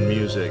Dotson Moon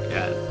music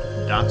at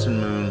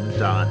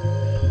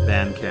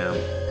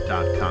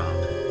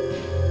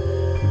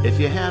dotsonmoon.bandcamp.com. If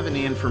you have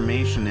any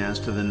information as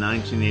to the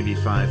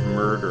 1985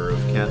 murder of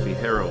Kathy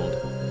Harold,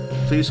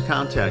 please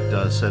contact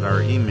us at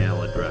our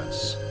email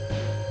address,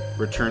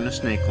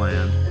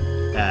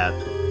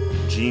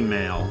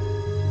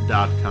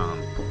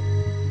 returntosnakeland@gmail.com.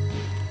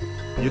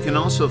 You can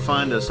also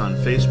find us on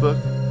Facebook,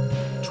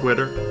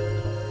 Twitter,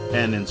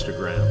 and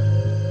Instagram.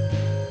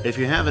 If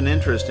you have an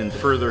interest in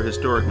further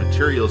historic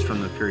materials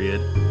from the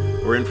period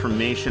or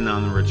information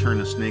on the Return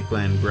to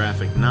Snakeland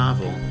graphic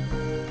novel,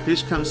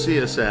 please come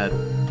see us at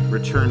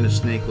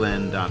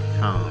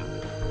returntosnakeland.com.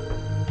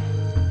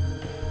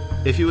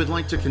 If you would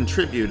like to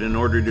contribute in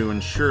order to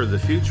ensure the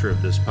future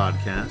of this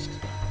podcast,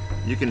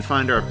 you can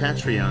find our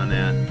Patreon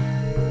at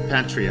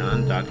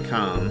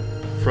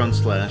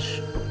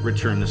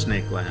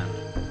patreon.com/returntosnakeland.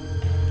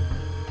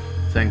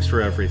 Thanks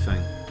for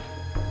everything.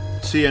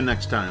 See you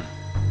next time.